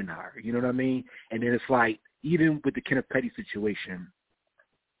defaming her. You know what I mean? And then it's like, even with the Kenneth Petty situation,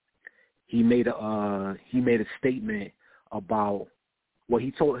 he made a statement about, well,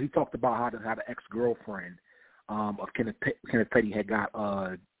 he talked about how the ex-girlfriend of Kenneth Petty had got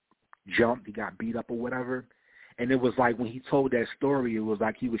jumped, he got beat up or whatever. And it was like, when he told that story, it was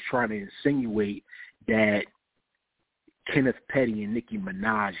like he was trying to insinuate that Kenneth Petty and Nicki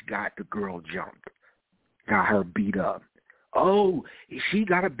Minaj got the girl jumped, got her beat up. Oh, she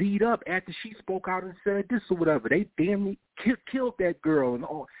got her beat up after she spoke out and said this or whatever. They damn killed that girl, and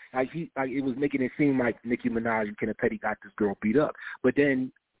all. Like it was making it seem like Nicki Minaj and Kenneth Petty got this girl beat up. But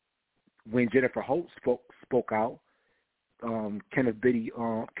then when Jennifer Holt spoke out, Kenneth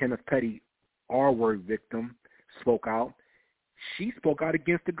Petty, R-word victim, spoke out. She spoke out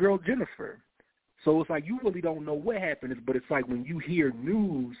against the girl Jennifer. So it's like, you really don't know what happened, but it's like when you hear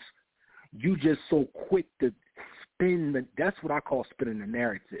news, you just so quick to spin that's what I call spinning the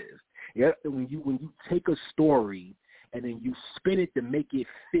narrative. Yeah, when you take a story and then you spin it to make it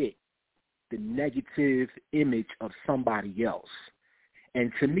fit the negative image of somebody else.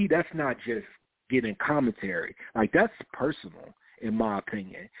 And to me, that's not just getting commentary. Like, that's personal, in my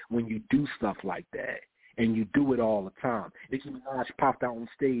opinion, when you do stuff like that. And you do it all the time. Nicki Minaj popped out on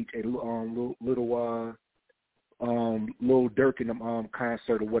stage at Lil Durk in the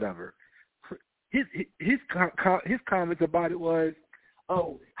concert or whatever. His comments about it was,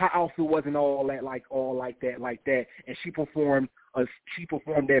 oh, her outfit wasn't all like that, and she performed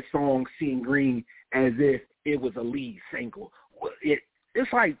that song "Seeing Green" as if it was a lead single.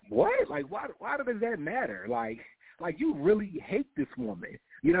 It's like, what? Like, why does that matter? Like you really hate this woman.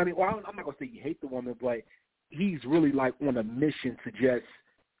 You know what I mean? Well, I'm not gonna say you hate the woman, but he's really like on a mission to just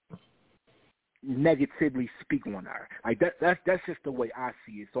negatively speak on her. Like that's just the way I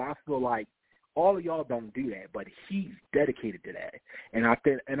see it. So I feel like all of y'all don't do that, but he's dedicated to that, and I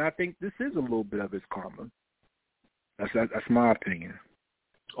think this is a little bit of his karma. That's my opinion.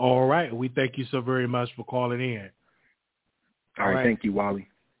 All right, we thank you so very much for calling in. All right, thank you, Wally.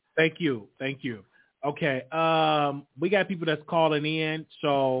 Thank you. Okay, we got people that's calling in,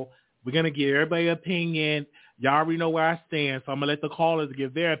 so we're going to give everybody an opinion. Y'all already know where I stand, so I'm going to let the callers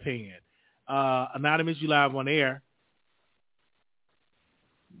give their opinion. Anonymous, you live on air.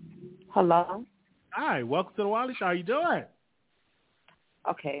 Hello. Hi, welcome to the Wiley Show. How you doing?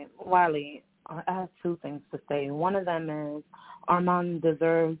 Okay, Wiley, I have two things to say. One of them is Armand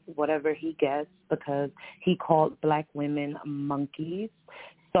deserves whatever he gets because he called black women monkeys.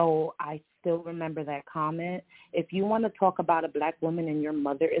 So I still remember that comment. If you want to talk about a black woman and your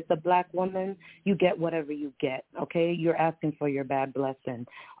mother is a black woman, you get whatever you get, okay? You're asking for your bad blessing.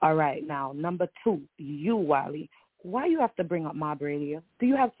 All right, now, number two, you, Wiley, why you have to bring up Mob Radio? Do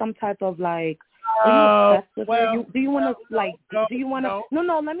you have some type of, like, are you obsessed with her? Do you want to, like, do you want to?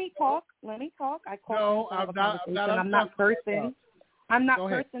 No, let me talk. I called I'm not cursing. I'm not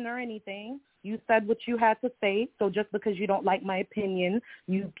cursing or anything. You said what you had to say, so just because you don't like my opinion,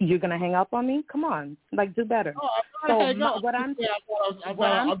 you're gonna hang up on me? Come on, like, do better. No, what I'm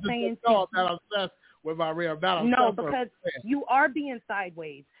saying with my real battle. No, because you are being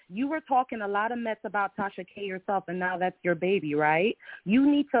sideways. You were talking a lot of mess about Tasha K yourself, and now that's your baby, right? You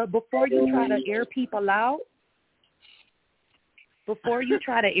need to, before you try to air people out,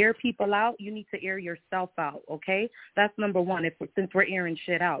 you need to air yourself out, okay? That's number one, since we're airing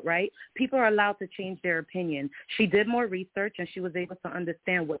shit out, right? People are allowed to change their opinion. She did more research, and she was able to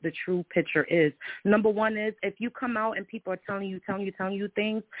understand what the true picture is. Number one is, if you come out and people are telling you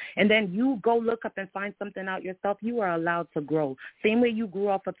things, and then you go look up and find something out yourself, you are allowed to grow. Same way you grew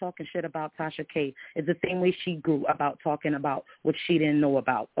up for talking shit about Tasha K is the same way she grew about talking about what she didn't know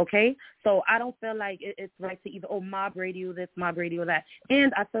about, okay? So I don't feel like it's right to either, Mob Radio this, Mob Radio Radio that.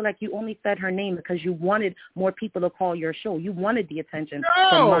 And I feel like you only said her name because you wanted more people to call your show. You wanted the attention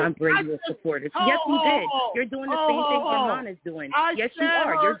from Mind Radio supporters. Yes, you did. You're doing the same thing Armand is doing. Yes, you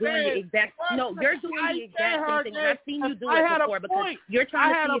are. You're doing the exact you're doing the exact same thing. And I've seen you do it before because you're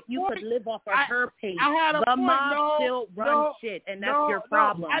trying to see if you could live off of her page. The mob still runs shit, and that's your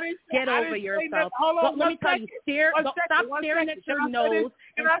problem. Get over yourself. But let me tell you, stop staring at your nose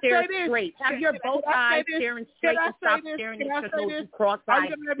and stare straight. Have your both eyes staring straight and stop staring at your nose and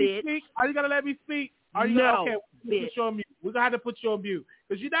cross-eyed, bitch. Are you going to let me speak? No, okay, we're going to have to put you on mute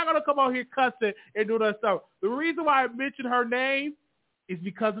because you're not going to come out here cussing and do that stuff. The reason why I mentioned her name is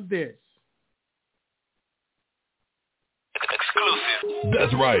because of this. Exclusive.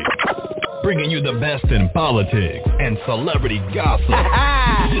 That's right. Bringing you the best in politics and celebrity gossip.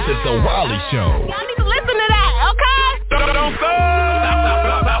 This is the Wiley Show. Y'all need to listen to that, okay? Don't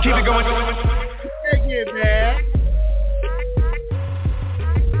stop. Keep it going. Take it, man.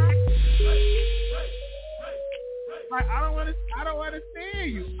 I don't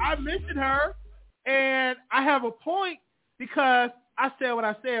understand you. I mentioned her, and I have a point because I said what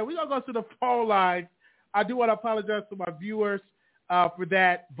I said. We're going to go to the phone line. I do want to apologize to my viewers for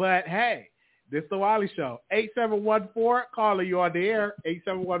that, but hey, this is the Wiley Show. 8714, caller, you on the air.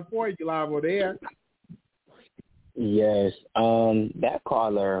 8714, you live on the air. Yes, that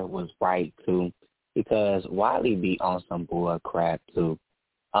caller was right too, because Wiley be on some bull crap too.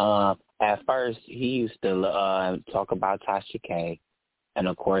 At first, he used to talk about Tasha K, and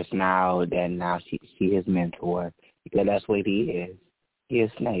of course now she his mentor, because that's what he is. He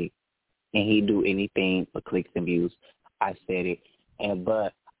a snake, and he do anything for clicks and views. I said it,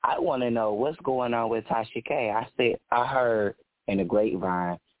 but I want to know what's going on with Tasha K. I heard in the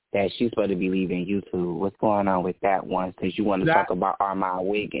grapevine that she's supposed to be leaving YouTube. What's going on with that one? Since you want to talk about Armand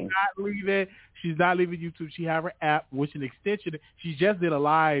Wiggins. She's not leaving YouTube. She have her app, which an extension. She just did a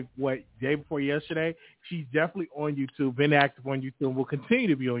live, day before yesterday. She's definitely on YouTube, been active on YouTube, and will continue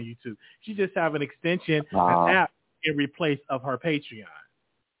to be on YouTube. She just have an extension, an app in replace of her Patreon.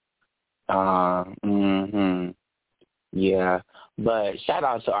 Yeah, but shout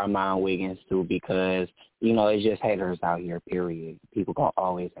out to Armand Wiggins too, because it's just haters out here. Period. People gonna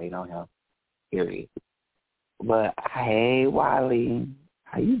always hate on him. Period. But hey, Wiley,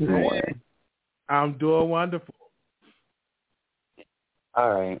 how you doing? Hey, I'm doing wonderful.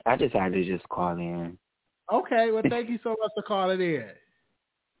 All right, I just had to just call in. Okay, well, thank you so much for calling in.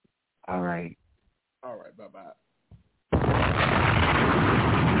 All right. All right, bye-bye.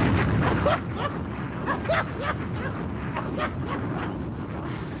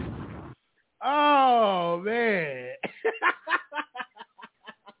 Oh, man.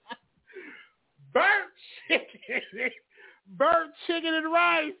 Burnt chicken and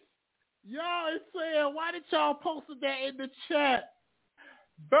rice. Y'all is saying, why did y'all post that in the chat?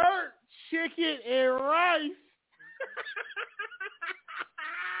 Burnt chicken and rice.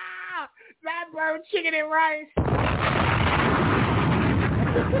 Not burnt chicken and rice.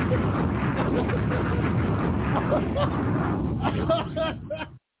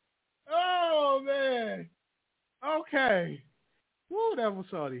 Oh, man. Okay. Woo, that was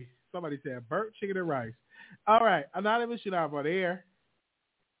funny. Somebody said burnt chicken and rice. All right. Anonymous, you're not on the air.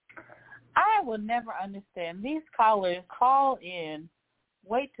 I will never understand. These callers call in,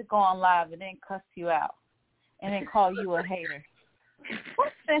 wait to go on live, and then cuss you out, and then call you a hater.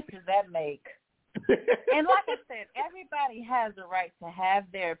 What sense does that make? And like I said, everybody has the right to have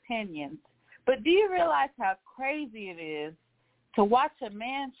their opinions, but do you realize how crazy it is to watch a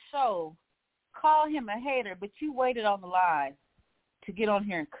man's show, call him a hater, but you waited on the line to get on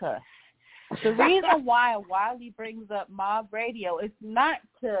here and cuss? The reason why Wiley brings up Mob Radio is not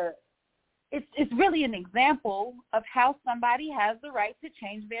to – it's really an example of how somebody has the right to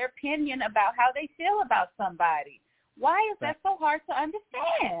change their opinion about how they feel about somebody. Why is that so hard to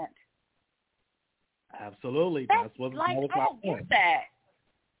understand? Absolutely. That was my point. Get that.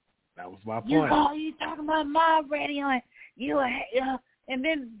 That was my point. You talking about Mob Radio and and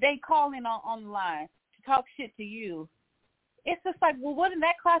then they call in on the line to talk shit to you. It's just like, well, wouldn't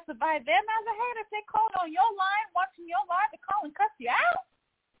that classify them as a hater if they called on your line, watching your line to call and cuss you out?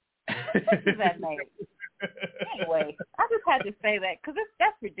 What does that make? Anyway, I just had to say that because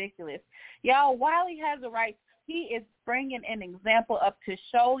that's ridiculous. Y'all, Wiley has a right. He is bringing an example up to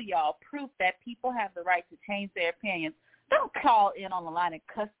show y'all proof that people have the right to change their opinions. Don't call in on the line and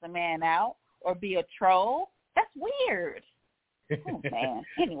cuss the man out or be a troll. That's weird. Oh, man.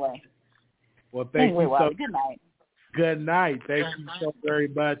 Anyway. Well, thank you so much. Good night. Good night. Thank you so very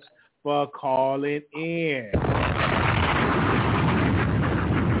much for calling in.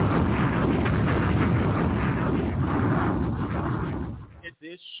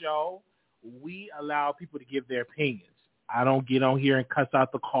 this show, we allow people to give their opinions. I don't get on here and cuss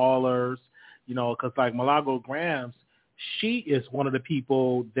out the callers, because like Milagro Grams, she is one of the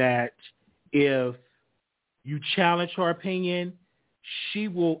people that if you challenge her opinion, she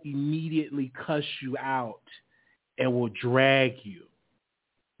will immediately cuss you out and will drag you,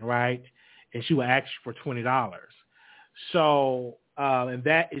 right? And she will ask you for $20. So, and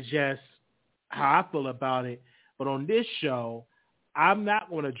that is just how I feel about it. But on this show, I'm not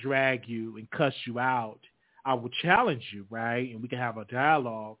going to drag you and cuss you out. I will challenge you, right? And we can have a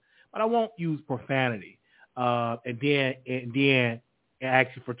dialogue, but I won't use profanity. And then ask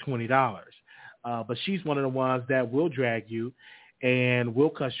you for $20. But she's one of the ones that will drag you and will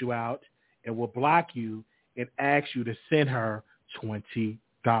cuss you out and will block you and ask you to send her $20.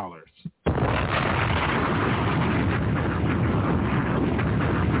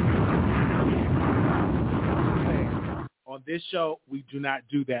 On this show, we do not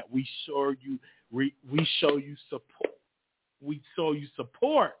do that. We show you support. We show you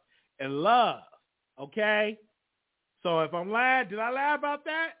support and love. Okay? So if I'm lying, did I lie about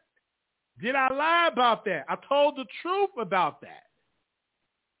that? Did I lie about that? I told the truth about that.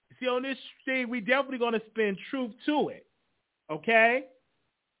 See, on this thing, we definitely going to spin truth to it. Okay?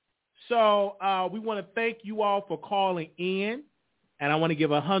 So we want to thank you all for calling in, and I want to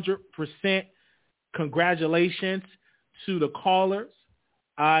give 100% congratulations to the callers.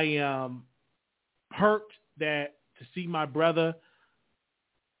 I am hurt that to see my brother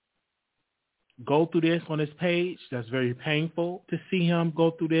go through this on his page. That's very painful to see him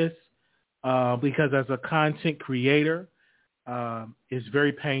go through this because as a content creator, it's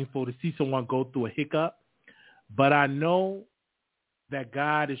very painful to see someone go through a hiccup. But I know that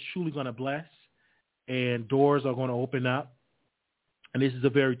God is truly going to bless and doors are going to open up. And this is a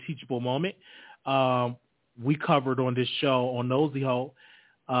very teachable moment. We covered on this show on Nosy Ho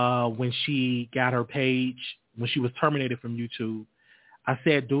when she got her page, when she was terminated from YouTube. I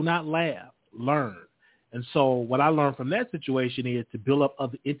said, do not laugh, learn. And so what I learned from that situation is to build up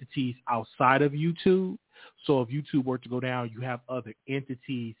other entities outside of YouTube. So if YouTube were to go down, you have other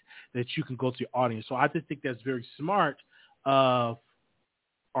entities that you can go to your audience. So I just think that's very smart of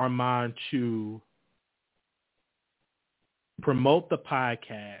Armand to promote the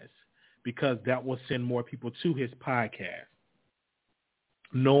podcast because that will send more people to his podcast,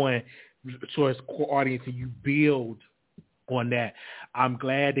 knowing so his core audience and you build on that. I'm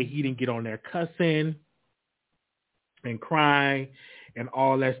glad that he didn't get on there cussing and crying and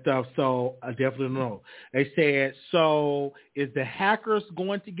all that stuff. So I definitely know. They said, so is the hackers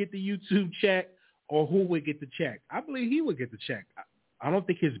going to get the YouTube check or who would get the check? I believe he would get the check. I don't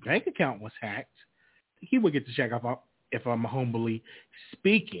think his bank account was hacked. He would get the check if I'm humbly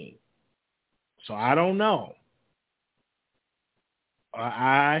speaking. So I don't know.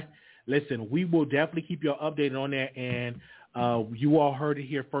 Listen, we will definitely keep you updated on that. And you all heard it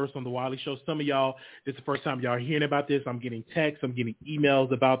here first on the Wiley Show. Some of y'all, this is the first time y'all hearing about this. I'm getting texts. I'm getting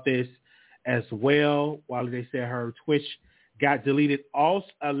emails about this as well. Wiley, they said her Twitch got deleted. Also,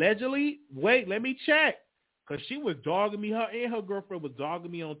 allegedly, wait, let me check. Because she was dogging me. Her and her girlfriend was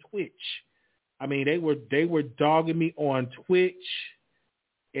dogging me on Twitch. I mean, they were dogging me on Twitch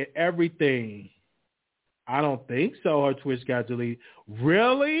and everything. I don't think so. Her Twitch got deleted.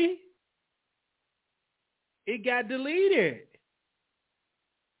 Really? It got deleted.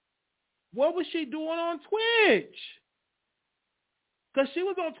 What was she doing on Twitch? Because she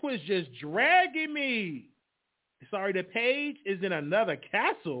was on Twitch just dragging me. Sorry, the page is in another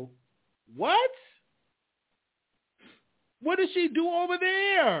castle. What? What did she do over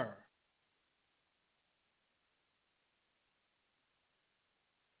there?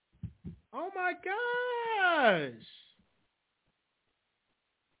 Oh, my gosh.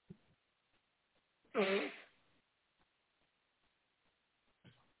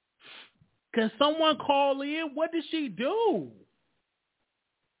 Can someone call in? What did she do?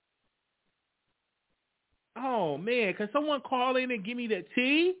 Oh, man. Can someone call in and give me the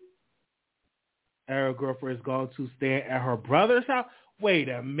tea? Her girlfriend is going to stay at her brother's house. Wait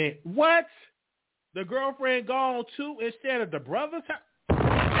a minute. What? The girlfriend gone too instead of the brother's house?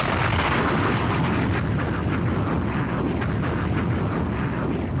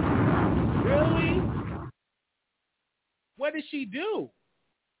 Really? What did she do?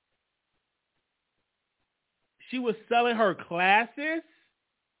 She was selling her classes?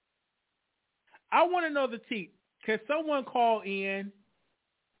 I want to know the tea. Can someone call in?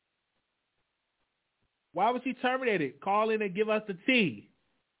 Why was she terminated? Call in and give us the tea.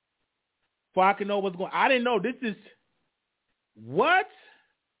 So I can know what's going on. I didn't know this is... What?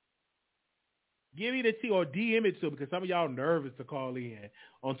 Give me the T or DM it to me because some of y'all nervous to call in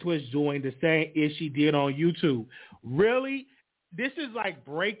on Twitch doing the same as she did on YouTube. Really? This is like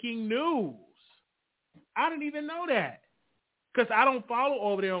breaking news. I didn't even know that because I don't follow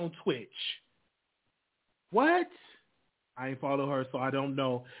over there on Twitch. What? I ain't follow her, so I don't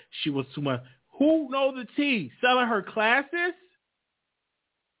know. She was too much. Who know the tea? Selling her classes?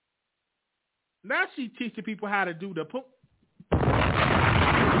 Now she teaching people how to do the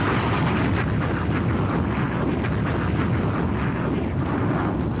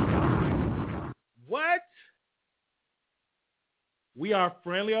What? We are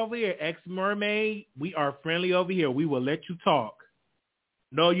friendly over here, ex-mermaid. We are friendly over here. We will let you talk.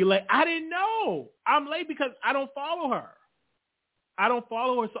 No, you late. I didn't know. I'm late because I don't follow her.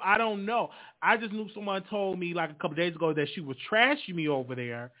 So I don't know. I just knew someone told me like a couple days ago that she was trashing me over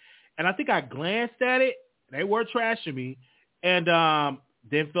there. And I think I glanced at it. They were trashing me. And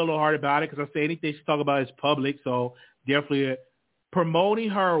didn't feel no hard about it because I say anything she talk about is public. So definitely promoting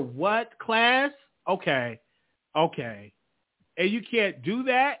her what class? Okay. And you can't do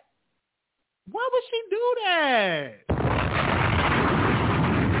that? Why would she do that?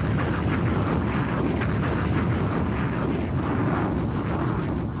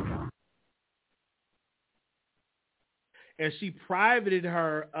 And she privated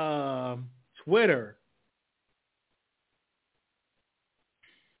her Twitter.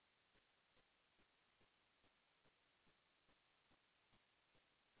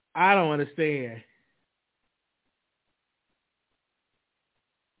 I don't understand.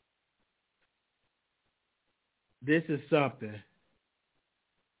 This is something.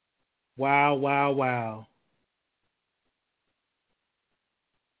 Wow.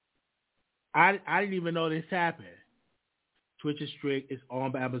 I didn't even know this happened. Twitch is strict. It's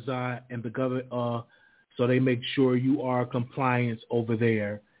owned by Amazon and the government, so they make sure you are compliant over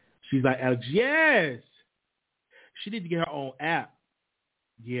there. She's like, Alex, yes. She need to get her own app.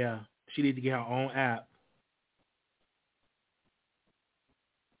 Yeah, she need to get her own app.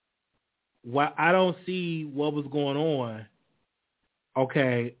 Well, I don't see what was going on.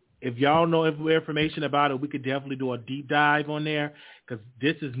 Okay, if y'all know information about it, we could definitely do a deep dive on there because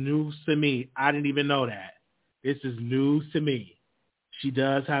this is news to me. I didn't even know that. This is news to me. She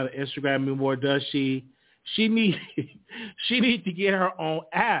does have an Instagram anymore, does she? She needs to get her own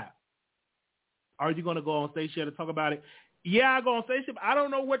app. Are you going to go on station to talk about it? Yeah, I go on station. I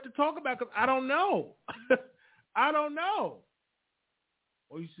don't know what to talk about because I don't know. I don't know.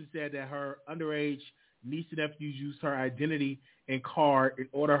 Or you should say that her underage niece and nephews used her identity and card in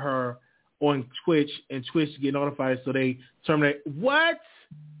order her on Twitch and Twitch to get notified, so they terminate. What?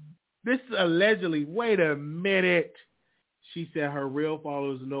 This is allegedly. Wait a minute. She said her real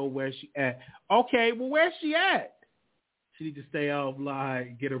followers know where she at. Okay, well, where's she at? She need to stay offline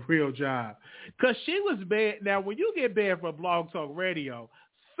and get a real job. Because she was banned. Now, when you get banned from Blog Talk Radio,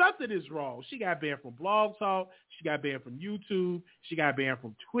 something is wrong. She got banned from Blog Talk. She got banned from YouTube. She got banned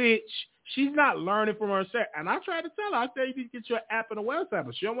from Twitch. She's not learning from herself. And I tried to tell her, I said, you need to get your app and a website.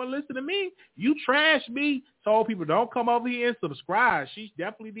 But she don't want to listen to me. You trash me. Told people, don't come over here and subscribe. She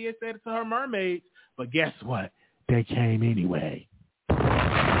definitely did say it to her mermaids. But guess what? They came anyway.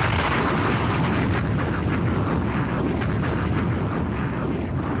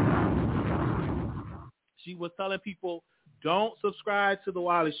 She was telling people, don't subscribe to the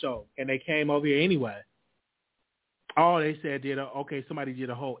Wiley Show. And they came over here anyway. Oh, they said, somebody did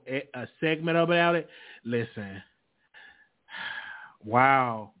a whole segment about it. Listen.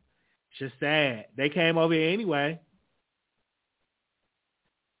 Wow. Just sad. They came over here anyway.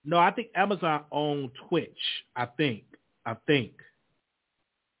 No, I think Amazon owned Twitch. I think. I think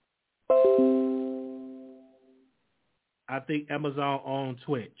Amazon owned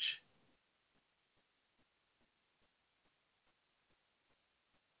Twitch.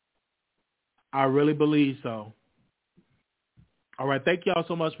 I really believe so. All right, thank y'all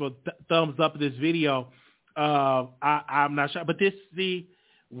so much for thumbs up this video. I'm not sure, but this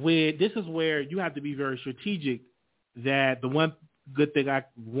is where you have to be very strategic. That the one good thing I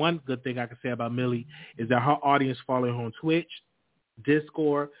can say about Millie is that her audience follow her on Twitch,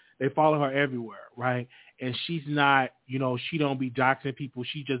 Discord. They follow her everywhere, right? And she's not, she don't be doxing people.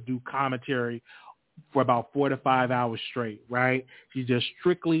 She just do commentary for about 4 to 5 hours straight, right? She just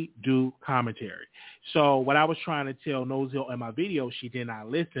strictly do commentary. So what I was trying to tell Nose Hill in my video, she did not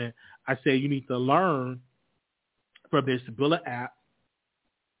listen. I said, you need to learn from this Bullet app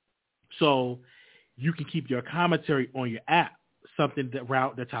so you can keep your commentary on your app, something that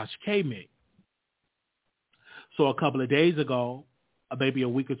Tasha K made. So a couple of days ago, maybe a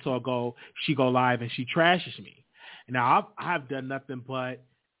week or so ago, she go live and she trashes me. Now, I've done nothing but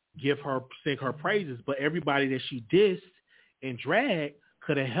sing her praises, but everybody that she dissed and dragged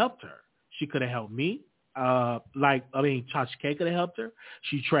could have helped her. She could have helped me. Tasha K could have helped her.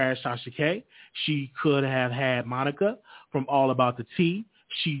 She trashed Tasha K. She could have had Monica from All About the Tea.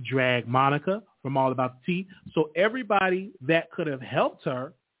 She dragged Monica from All About the Tea. So everybody that could have helped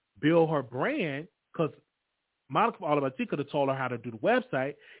her build her brand, because Monica from All About the Tea could have told her how to do the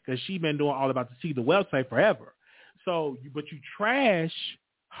website, because she's been doing All About the Tea, the website, forever. So, but you trash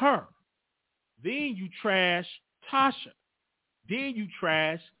her. Then you trash Tasha. Then you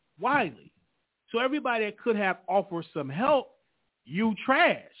trash Wiley. So everybody that could have offered some help, you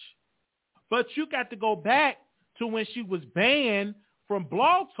trash. But you got to go back to when she was banned from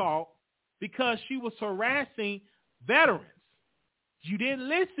Blog Talk because she was harassing veterans. You didn't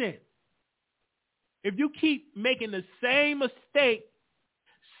listen. If you keep making the same mistake,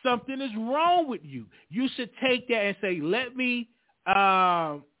 something is wrong with you. You should take that and say, let me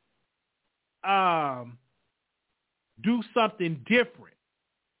do something different.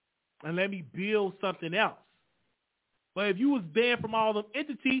 And let me build something else. But if you was banned from all the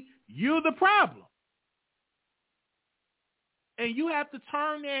entities, you're the problem. And you have to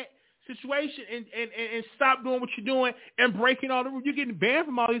turn that situation and stop doing what you're doing and breaking all the rules. You're getting banned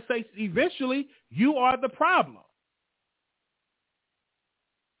from all these places. Eventually, you are the problem.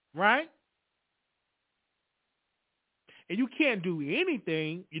 Right? And you can't do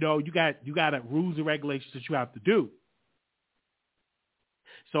anything. You got rules and regulations that you have to do.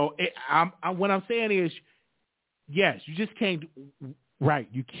 So what I'm saying is, yes, you just can't. Right,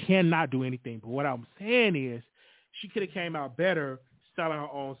 you cannot do anything. But what I'm saying is, she could have came out better selling her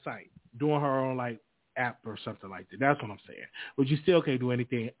own site, doing her own app or something like that. That's what I'm saying. But you still can't do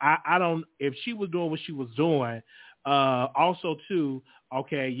anything. I don't. If she was doing what she was doing, also too.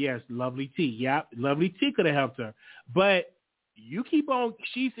 Okay, yes, Lovely T. Yeah, Lovely T could have helped her. But you keep on.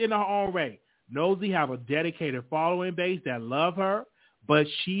 She's in her own way. Nosy have a dedicated following base that love her. But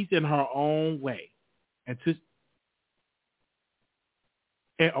she's in her own way. Until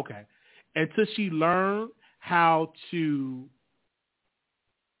she learned how to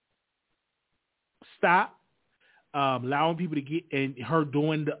stop allowing people to get, and her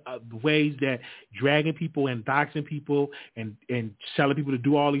doing the ways that dragging people and doxing people and telling people to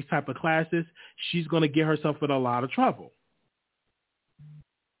do all these type of classes, she's going to get herself in a lot of trouble.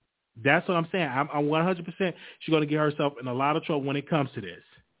 That's what I'm saying. I'm 100% she's going to get herself in a lot of trouble when it comes to this.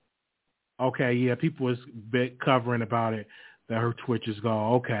 Okay, yeah, people was covering about it, that her Twitch is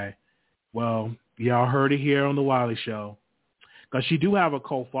gone. Okay, well, y'all heard it here on the Wiley Show. Because she do have a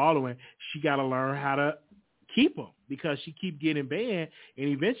cult following. She got to learn how to keep them, because she keep getting banned, and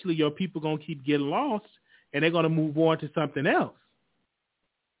eventually your people going to keep getting lost, and they're going to move on to something else.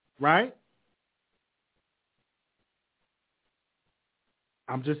 Right?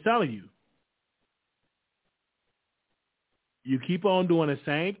 I'm just telling you. You keep on doing the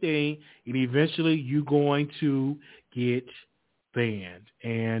same thing, and eventually you're going to get banned.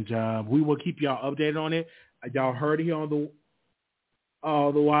 And we will keep y'all updated on it. Y'all heard it here on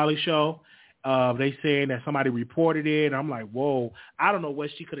the Wiley Show. They saying that somebody reported it, and I'm like, whoa, I don't know what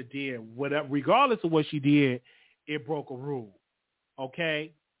she could have did. Whatever, regardless of what she did, it broke a rule.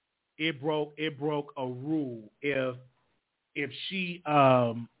 Okay? It broke a rule. If she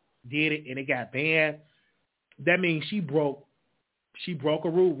did it and it got banned, that means she broke a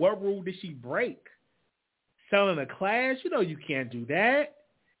rule. What rule did she break? Selling a class? You can't do that.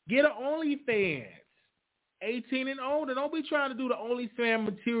 Get an OnlyFans. 18 and older. Don't be trying to do the OnlyFans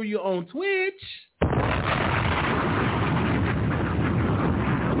material on Twitch.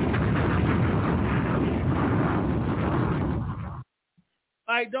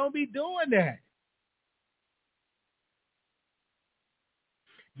 Don't be doing that.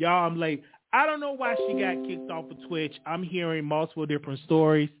 Y'all, I'm late. I don't know why she got kicked off of Twitch. I'm hearing multiple different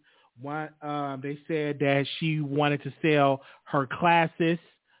stories. One, they said that she wanted to sell her classes,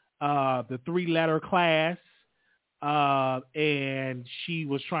 the 3-letter class, and she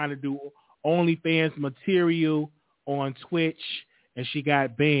was trying to do OnlyFans material on Twitch, and she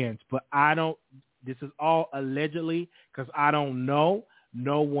got banned. But this is all allegedly, because I don't know.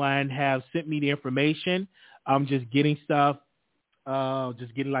 No one has sent me the information. I'm just getting stuff.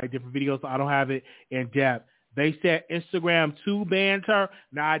 Just getting different videos, so I don't have it in depth. They said Instagram too banned her.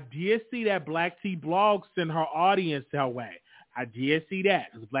 Now, I did see that Black Tea Blog sent her audience her way. I did see that.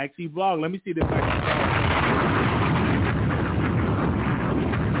 It's Black Tea Blog. Let me see this.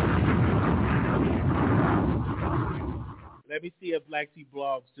 Let me see if Black Tea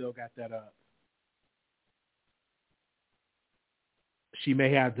Blog still got that up. She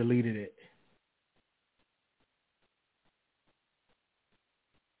may have deleted it.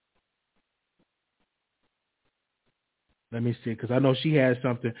 Let me see, because I know she had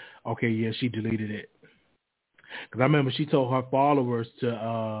something. Okay, yeah, she deleted it. Because I remember she told her followers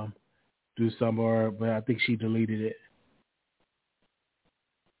to do some more, but I think she deleted it.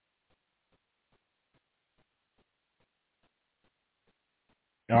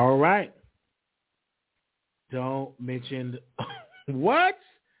 All right. Don't mention what?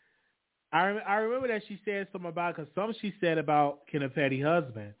 I remember that she said something about, because something she said about Kenneth Petty's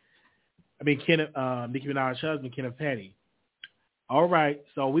husband. I mean, Nicki Minaj's husband, Kenneth Petty. All right,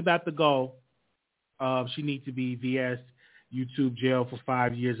 so we about to go. She needs to be VS YouTube jail for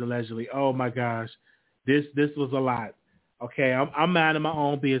 5 years allegedly. Oh my gosh, this was a lot. Okay, I'm minding my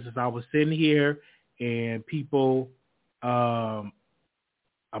own business. I was sitting here and people, I'm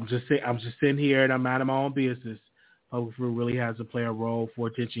just sitting here and I'm minding my own business. Public Fruit really has to play a role for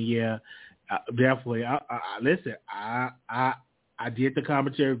attention. Yeah, definitely. Listen, I did the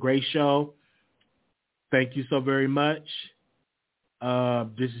commentary. Great show. Thank you so very much.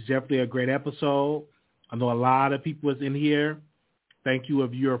 This is definitely a great episode. I know a lot of people is in here. Thank you.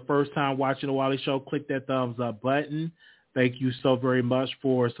 If you're first time watching the Wiley Show, click that thumbs up button. Thank you so very much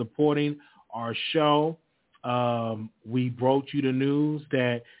for supporting our show. We brought you the news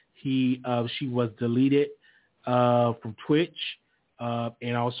that she was deleted from Twitch.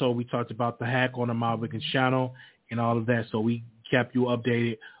 And also we talked about the hack on the Malvican channel and all of that. So we kept you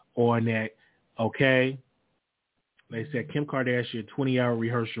updated on that. Okay. They said Kim Kardashian 20-hour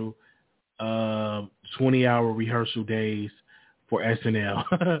rehearsal days for SNL.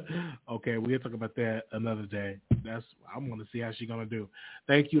 Okay, we'll talk about that another day. I'm going to see how she's going to do.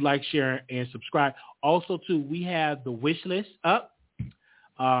 Thank you. Like, share, and subscribe. Also, too, we have the wish list up.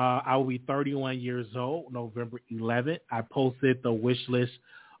 I will be 31 years old, November 11th. I posted the wish list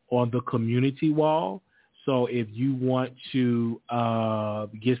on the community wall. So if you want to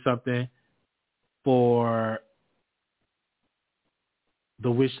get something for the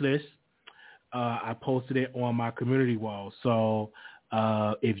wish list, I posted it on my community wall. So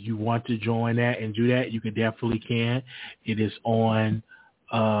if you want to join that and do that, you definitely can. It is on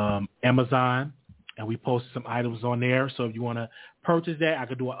Amazon, and we posted some items on there. So if you want to purchase that, I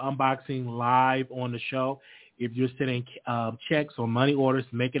could do an unboxing live on the show. If you're sending checks or money orders,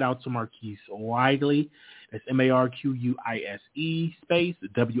 make it out to Marquise Wiley. That's Marquise space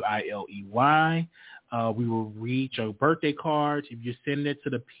Wiley. We will read your birthday cards. If you send it to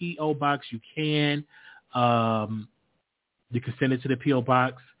the P.O. Box, you can. You can send it to the P.O.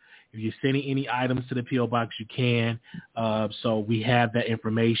 Box. If you're sending any items to the P.O. Box, you can. So we have that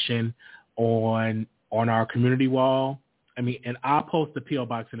information on our community wall. And I'll post the P.O.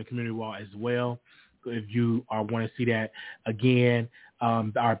 Box in the community wall as well. If you want to see that. Again,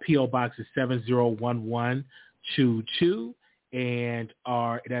 our P.O. Box is 701122. And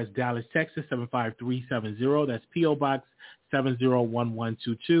that's Dallas, Texas, 75370. That's P.O. Box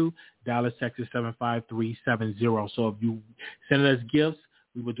 701122, Dallas, Texas, 75370. So if you send us gifts,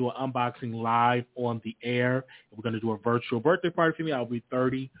 we will do an unboxing live on the air. We're going to do a virtual birthday party for me. I'll be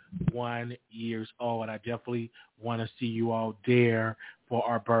 31 years old, and I definitely want to see you all there for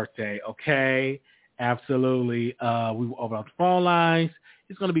our birthday, okay? Absolutely. We will open up the phone lines.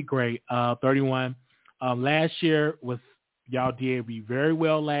 It's going to be great. 31. Last year was y'all did very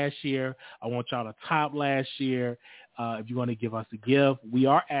well last year. I want y'all to top last year. If you want to give us a gift, we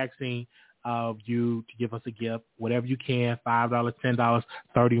are asking you to give us a gift, whatever you can, $5, $10,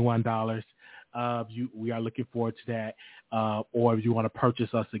 $31. We are looking forward to that. Or if you want to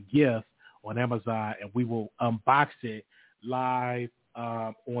purchase us a gift on Amazon, and we will unbox it live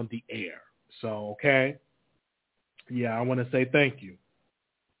on the air. So, okay. Yeah, I want to say thank you.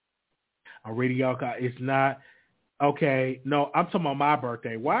 Already, y'all got, it's not. Okay, no, I'm talking about my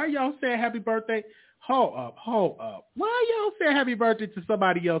birthday. Why are y'all saying happy birthday? Hold up. Why are y'all saying happy birthday to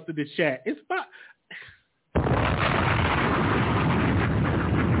somebody else in the chat? It's my...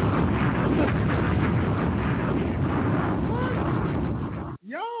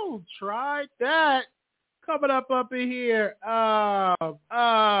 Yo, tried that. Coming up in here.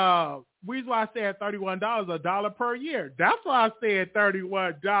 Reason why I said $31, $1 per year. That's why I said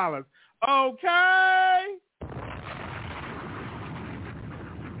 $31. Okay.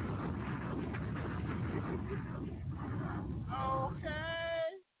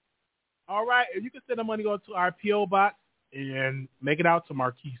 All right, if you can send the money on to our P.O. Box and make it out to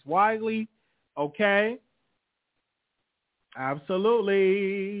Marquise Wiley, okay?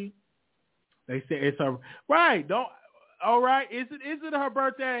 Absolutely. They say it's her right. Don't. All right, is it her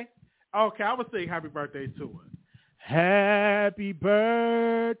birthday? Okay, I was saying happy birthday to her. Happy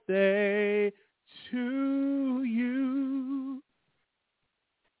birthday to you.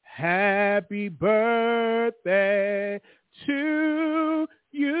 Happy birthday to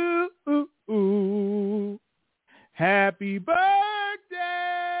you. Happy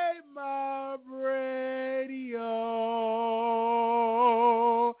birthday, my radio.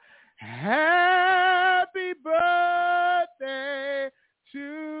 Happy birthday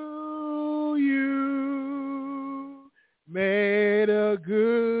to you. May the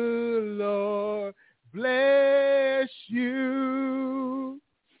good Lord bless you.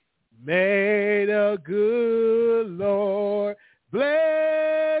 May the good Lord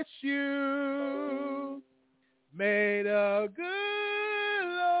bless you. May the good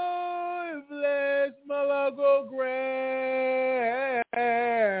Lord bless my local grand.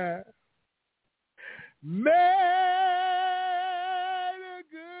 May the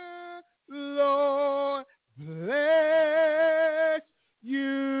good Lord bless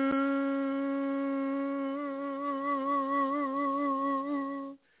you.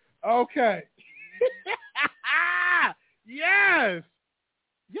 Okay. Yes.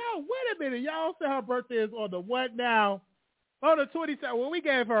 Yo, wait a minute. Y'all said her birthday is on the what now? On the 27th. Well, we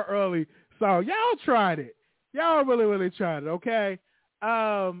gave her early. So y'all tried it. Y'all really, really tried it, okay?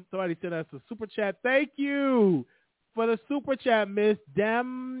 Somebody sent us a super chat. Thank you for the super chat, Miss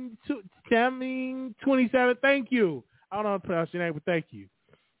Demming27. Thank you. I don't know how to pronounce your name, but thank you.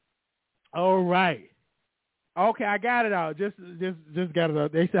 All right. Okay, I got it out. Just got it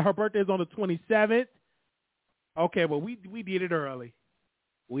out. They said her birthday is on the 27th. Okay, well, we did it early.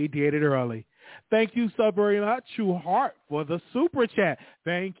 We did it early. Thank you so very much, True Heart, for the super chat.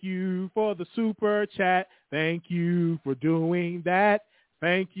 Thank you for the super chat. Thank you for doing that.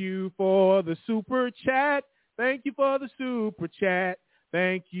 Thank you for the super chat. Thank you for the super chat.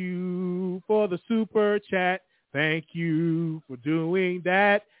 Thank you for the super chat. Thank you for doing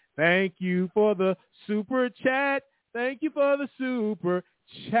that. Thank you for the super chat. Thank you for the super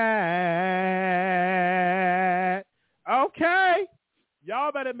chat. Okay.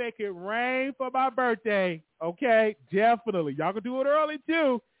 Y'all better make it rain for my birthday. Okay? Definitely. Y'all can do it early,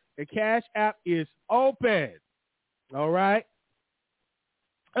 too. The Cash App is open. All right?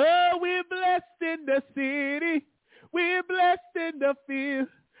 Oh, we're blessed in the city. We're blessed in the field.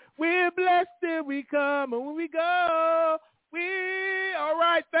 We're blessed and we come and when we go. All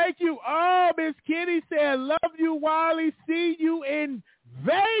right, thank you. Oh, Miss Kitty said, love you, Wiley. See you in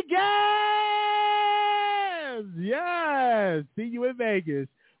Vegas. Yes, see you in Vegas.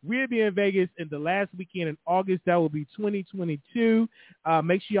 We'll be in Vegas in the last weekend in August. That will be 2022.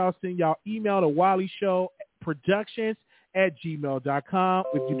 Make sure y'all send y'all email to WileyShowProductions@gmail.com.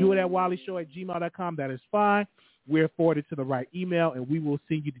 If you do it at WileyShow@gmail.com, that is fine. We'll forward it to the right email, and we will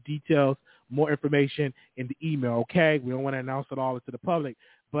send you the details, more information in the email, okay? We don't want to announce it all to the public,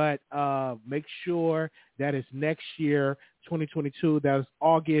 but make sure that it's next year, 2022. That is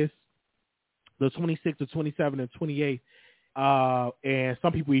August the 26th, the 27th, and 28th. And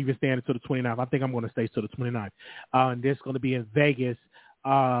some people even stand until the 29th. I think I'm going to stay till the 29th. And it's going to be in Vegas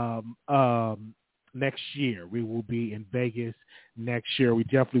next year. We will be in Vegas next year. We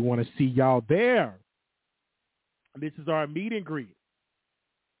definitely want to see y'all there. This is our meet and greet.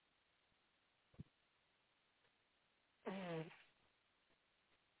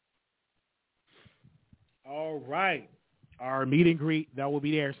 All right. Our meet and greet, that will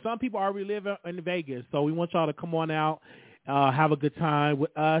be there. Some people already live in Vegas, so we want y'all to come on out, have a good time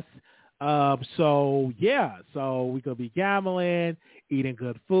with us. So we're going to be gambling, eating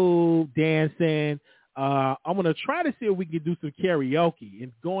good food, dancing. I'm going to try to see if we can do some karaoke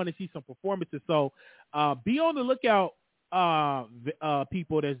and going to see some performances. So be on the lookout,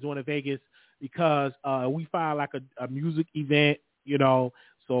 people that's doing it in Vegas, because we find like a music event,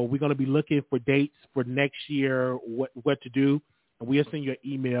 so we're going to be looking for dates for next year, what to do. And we'll send you an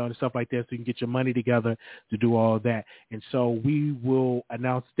email and stuff like that so you can get your money together to do all that. And so we will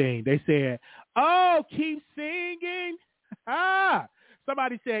announce things. They said, oh, keep singing.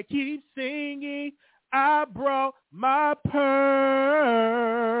 Somebody said, keep singing. I brought my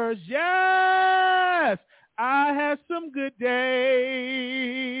purse. Yes, I had some good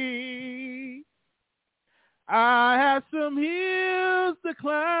days. I had some hills to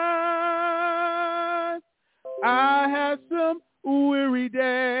climb. I had some weary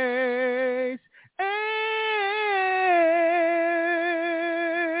days. And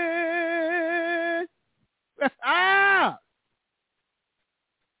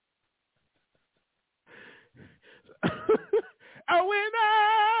and when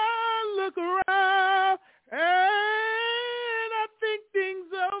I look around and I think things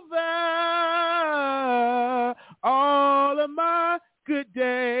over, all of my good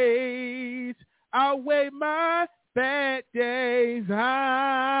days outweigh my bad days.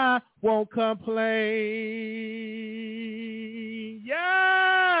 I won't complain.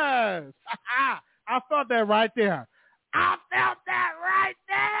 felt that right there. I felt that right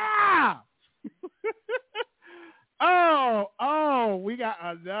there. Oh, we got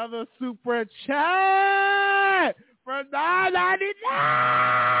another super chat for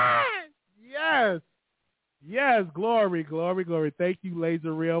 $9.99. Yes, glory. Thank you,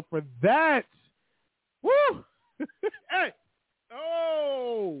 Laser Real, for that. Woo! Hey,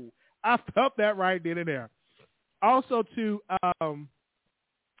 I felt that right then and there. Also, too, I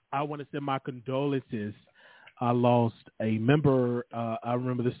want to send my condolences. I lost a member. I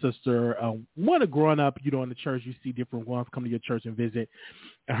remember the sister. One of growing up, in the church, you see different ones come to your church and visit.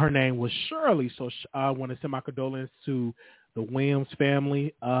 And her name was Shirley. So I want to send my condolences to the Williams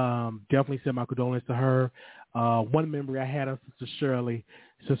family. Definitely send my condolences to her. One memory I had of Sister Shirley.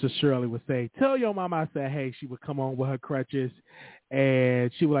 Sister Shirley would say, "Tell your mama I said hey." She would come on with her crutches.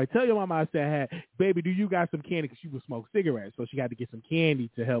 And she would like, "Tell your mama I said, hey, baby, do you got some candy?" Because she would smoke cigarettes. So she had to get some candy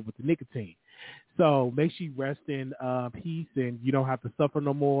to help with the nicotine. So make she rest in peace and you don't have to suffer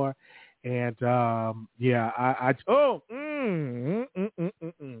no more. And, you don't have to, you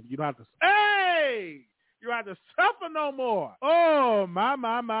don't have to suffer no more. Oh, my.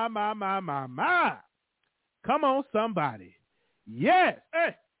 Come on, somebody. Yes.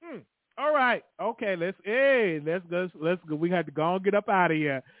 Hey. All right. Okay. Let's go. We have to go and get up out of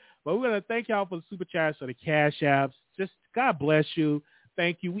here. But we're going to thank y'all for the super chats, for the cash apps. Just God bless you.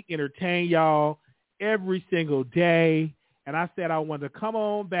 Thank you. We entertain y'all every single day. And I said I wanted to come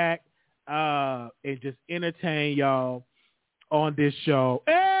on back and just entertain y'all on this show.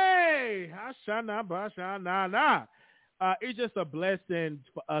 Hey! It's just a blessing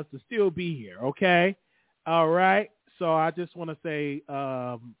for us to still be here, okay? All right? So I just want to say,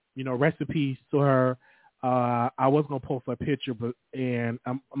 rest in peace to her. I was going to post a picture, and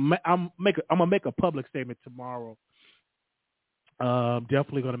I'm going to make a public statement tomorrow.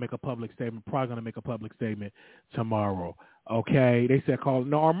 Definitely going to make a public statement. Probably going to make a public statement tomorrow. Okay. They said,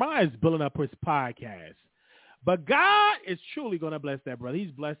 Armand is building up his podcast, but God is truly going to bless that brother.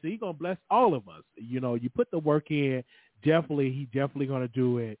 He's blessed. He's going to bless all of us. You put the work in. He's definitely going to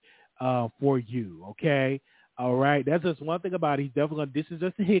do it for you. Okay. All right. That's just one thing about it. He's definitely this is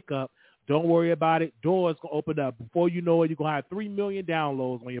just a hiccup. Don't worry about it. Doors going to open up. Before you know it, you're going to have 3 million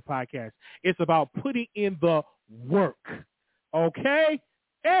downloads on your podcast. It's about putting in the work. Okay?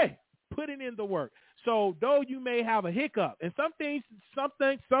 Hey, putting in the work. So though you may have a hiccup, and some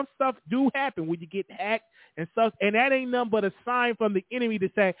stuff do happen when you get hacked and stuff, and that ain't nothing but a sign from the enemy to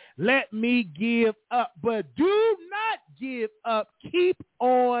say, let me give up. But do not give up. Keep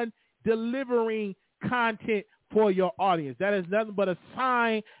on delivering content for your audience. That is nothing but a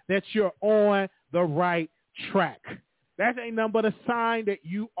sign that you're on the right track. That ain't nothing but a sign that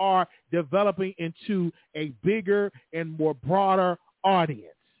you are developing into a bigger and more broader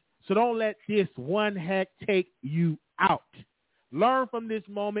audience. So don't let this one hack take you out. Learn from this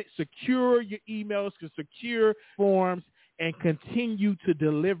moment, secure your emails, secure forms, and continue to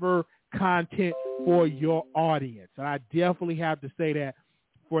deliver content for your audience. And I definitely have to say that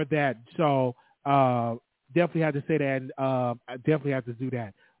for that. So definitely have to say that, and I definitely have to do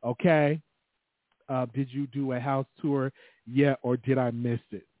that. Okay? Did you do a house tour yet, or did I miss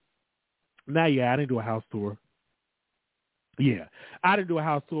it? I didn't do a house tour. Yeah, I didn't do a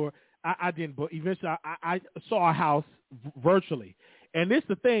house tour. I didn't, but eventually I saw a house virtually. And this is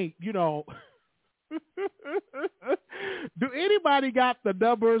the thing, do anybody got the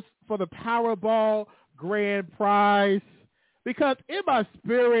numbers for the Powerball grand prize? Because in my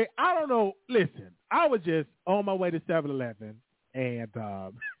spirit, I don't know. Listen, I was just on my way to 7-Eleven, and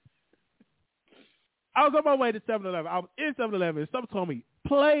I was on my way to 7-Eleven. I was in 7-Eleven, and someone told me,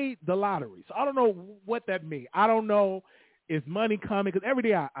 play the lottery. So I don't know what that means. I don't know. Is money coming? Because every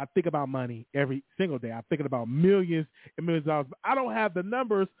day I think about money. Every single day I'm thinking about millions and millions of dollars. But I don't have the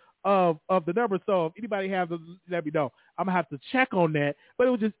numbers of the numbers. So if anybody has them, let me know. I'm going to have to check on that. But it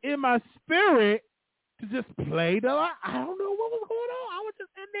was just in my spirit to just play the lottery. I don't know what was going on. I was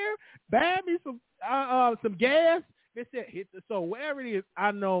just in there, buying me some gas. They said, hit the, so wherever it is,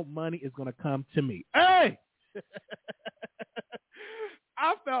 I know money is going to come to me. Hey!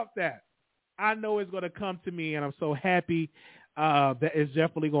 I felt that. I know it's going to come to me, and I'm so happy that it's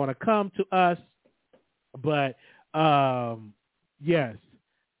definitely going to come to us. But, yes.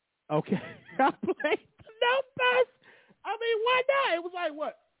 Okay. I played the numbers. I mean, why not? It was like,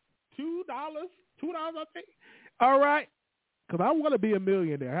 what, $2? $2, I think. All right. Because I want to be a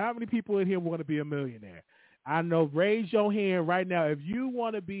millionaire. How many people in here want to be a millionaire? I know. Raise your hand right now. If you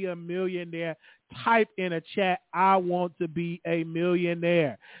want to be a millionaire, type in a chat, I want to be a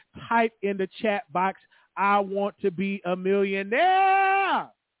millionaire. Type in the chat box, I want to be a millionaire.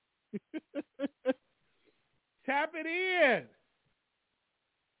 Tap it in.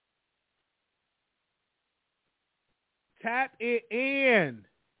 Tap it in.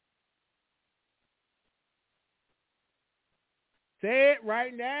 Say it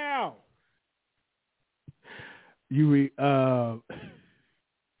right now.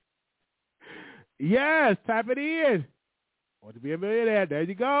 Yes, tap it in. Want to be a millionaire? There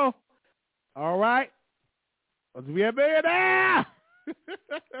you go. All right. Want to be a millionaire?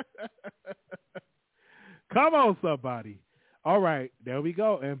 Come on, somebody. All right, there we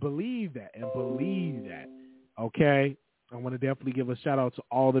go. And believe that. Okay? I want to definitely give a shout out to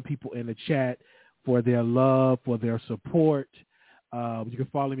all the people in the chat for their love, for their support. You can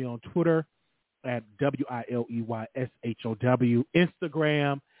follow me on Twitter at WILEYSHOW,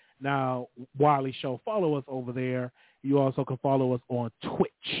 Instagram. Now, Wiley Show, follow us over there. You also can follow us on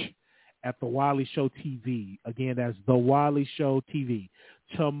Twitch at The Wiley Show TV. Again, that's The Wiley Show TV.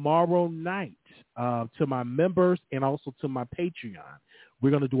 Tomorrow night, to my members and also to my Patreon, we're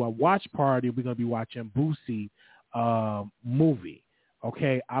going to do a watch party. We're going to be watching Boosie movie.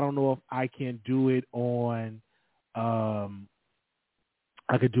 Okay, I don't know if I can do it on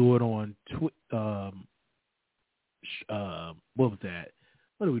I could do it on what was that?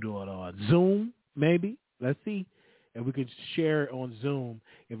 What are we doing on Zoom? Maybe. Let's see if we could share it on Zoom.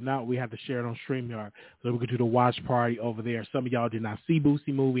 If not, we have to share it on StreamYard. So we could do the watch party over there. Some of y'all did not see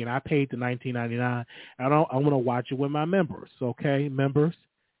Boosie movie, and I paid the $19.99. I want to watch it with my members. Okay, members.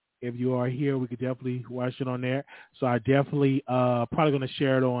 If you are here, we could definitely watch it on there. So I definitely probably going to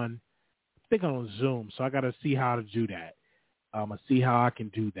share it on, I think on Zoom. So I got to see how to do that. I'm going to see how I can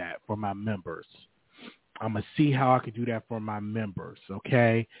do that for my members.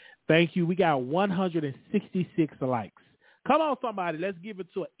 Okay? Thank you. We got 166 likes. Come on, somebody. Let's give it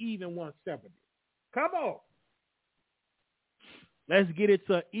to an even 170. Come on. Let's get it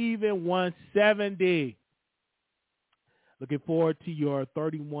to even 170. Looking forward to your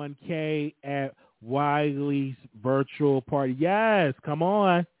 31K at Wiley's virtual party. Yes, come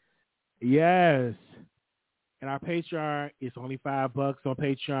on. Yes. And our Patreon is only $5 on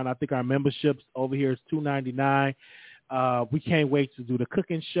Patreon. I think our memberships over here is $2.99. We can't wait to do the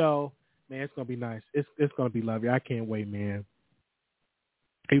cooking show. Man, it's gonna be nice. It's gonna be lovely. I can't wait, man.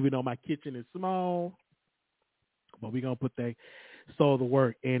 Even though my kitchen is small, but we're gonna put that soul to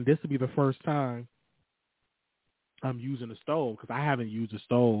work. And this will be the first time I'm using a stove because I haven't used a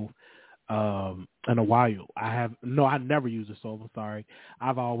stove in a while. I never used a stove. I'm sorry.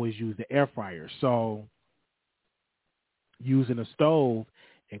 I've always used the air fryer. So using a stove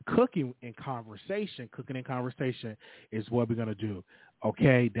and cooking in conversation is what we're going to do.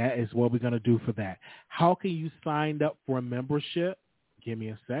 Okay, that is what we're going to do for that. How can you sign up for a membership? Give me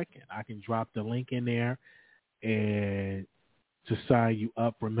a second. I can drop the link in there and to sign you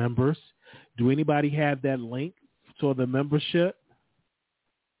up for members. Do anybody have that link to the membership?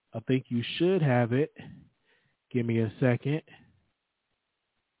 I think you should have it. Give me a second.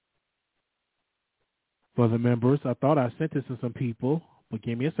 For the members, I thought I sent this to some people, but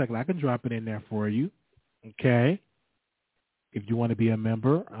give me a second. I can drop it in there for you. Okay. If you want to be a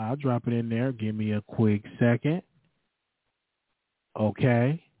member, I'll drop it in there. Give me a quick second.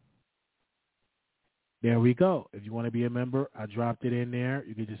 Okay. There we go. If you want to be a member, I dropped it in there.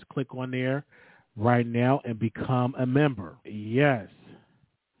 You can just click on there right now and become a member. Yes.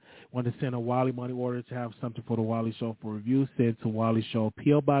 Want to send a Wiley money order to have something for the Wiley Show for review? Send to Wiley Show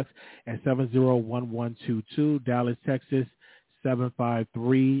P.O. Box at 701122, Dallas, Texas,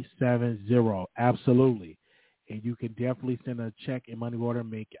 75370. Absolutely. And you can definitely send a check and money order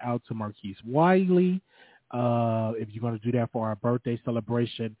make out to Marquise Wiley. If you're going to do that for our birthday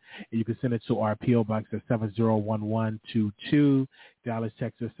celebration, and you can send it to our P.O. Box at 701122, Dallas,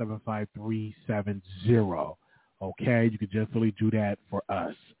 Texas, 75370. Okay? You can definitely do that for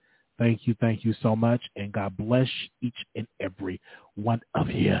us. Thank you so much, and God bless each and every one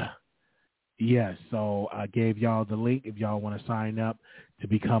of you. Yes, so I gave y'all the link. If y'all want to sign up to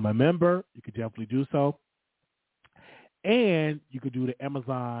become a member, you can definitely do so. And you could do the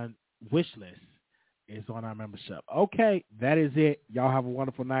Amazon wish list. It's on our membership. Okay, that is it. Y'all have a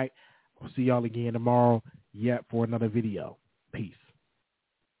wonderful night. We'll see y'all again tomorrow yet for another video. Peace.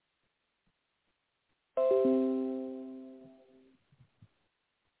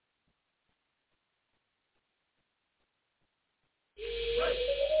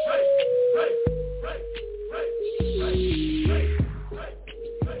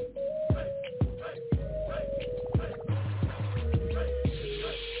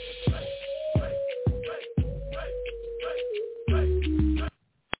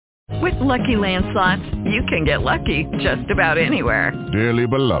 With Lucky Land Slots, you can get lucky just about anywhere. Dearly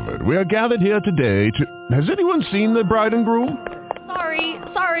beloved, we are gathered here today to... Has anyone seen the bride and groom?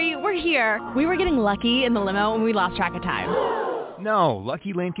 Sorry, we're here. We were getting lucky in the limo and we lost track of time. No,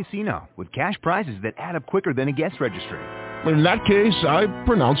 Lucky Land Casino, with cash prizes that add up quicker than a guest registry. In that case, I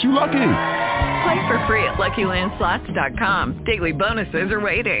pronounce you lucky. Play for free at LuckyLandSlots.com. Daily bonuses are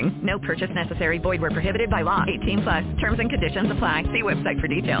waiting. No purchase necessary. Void where prohibited by law. 18+. Terms and conditions apply. See website for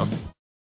details.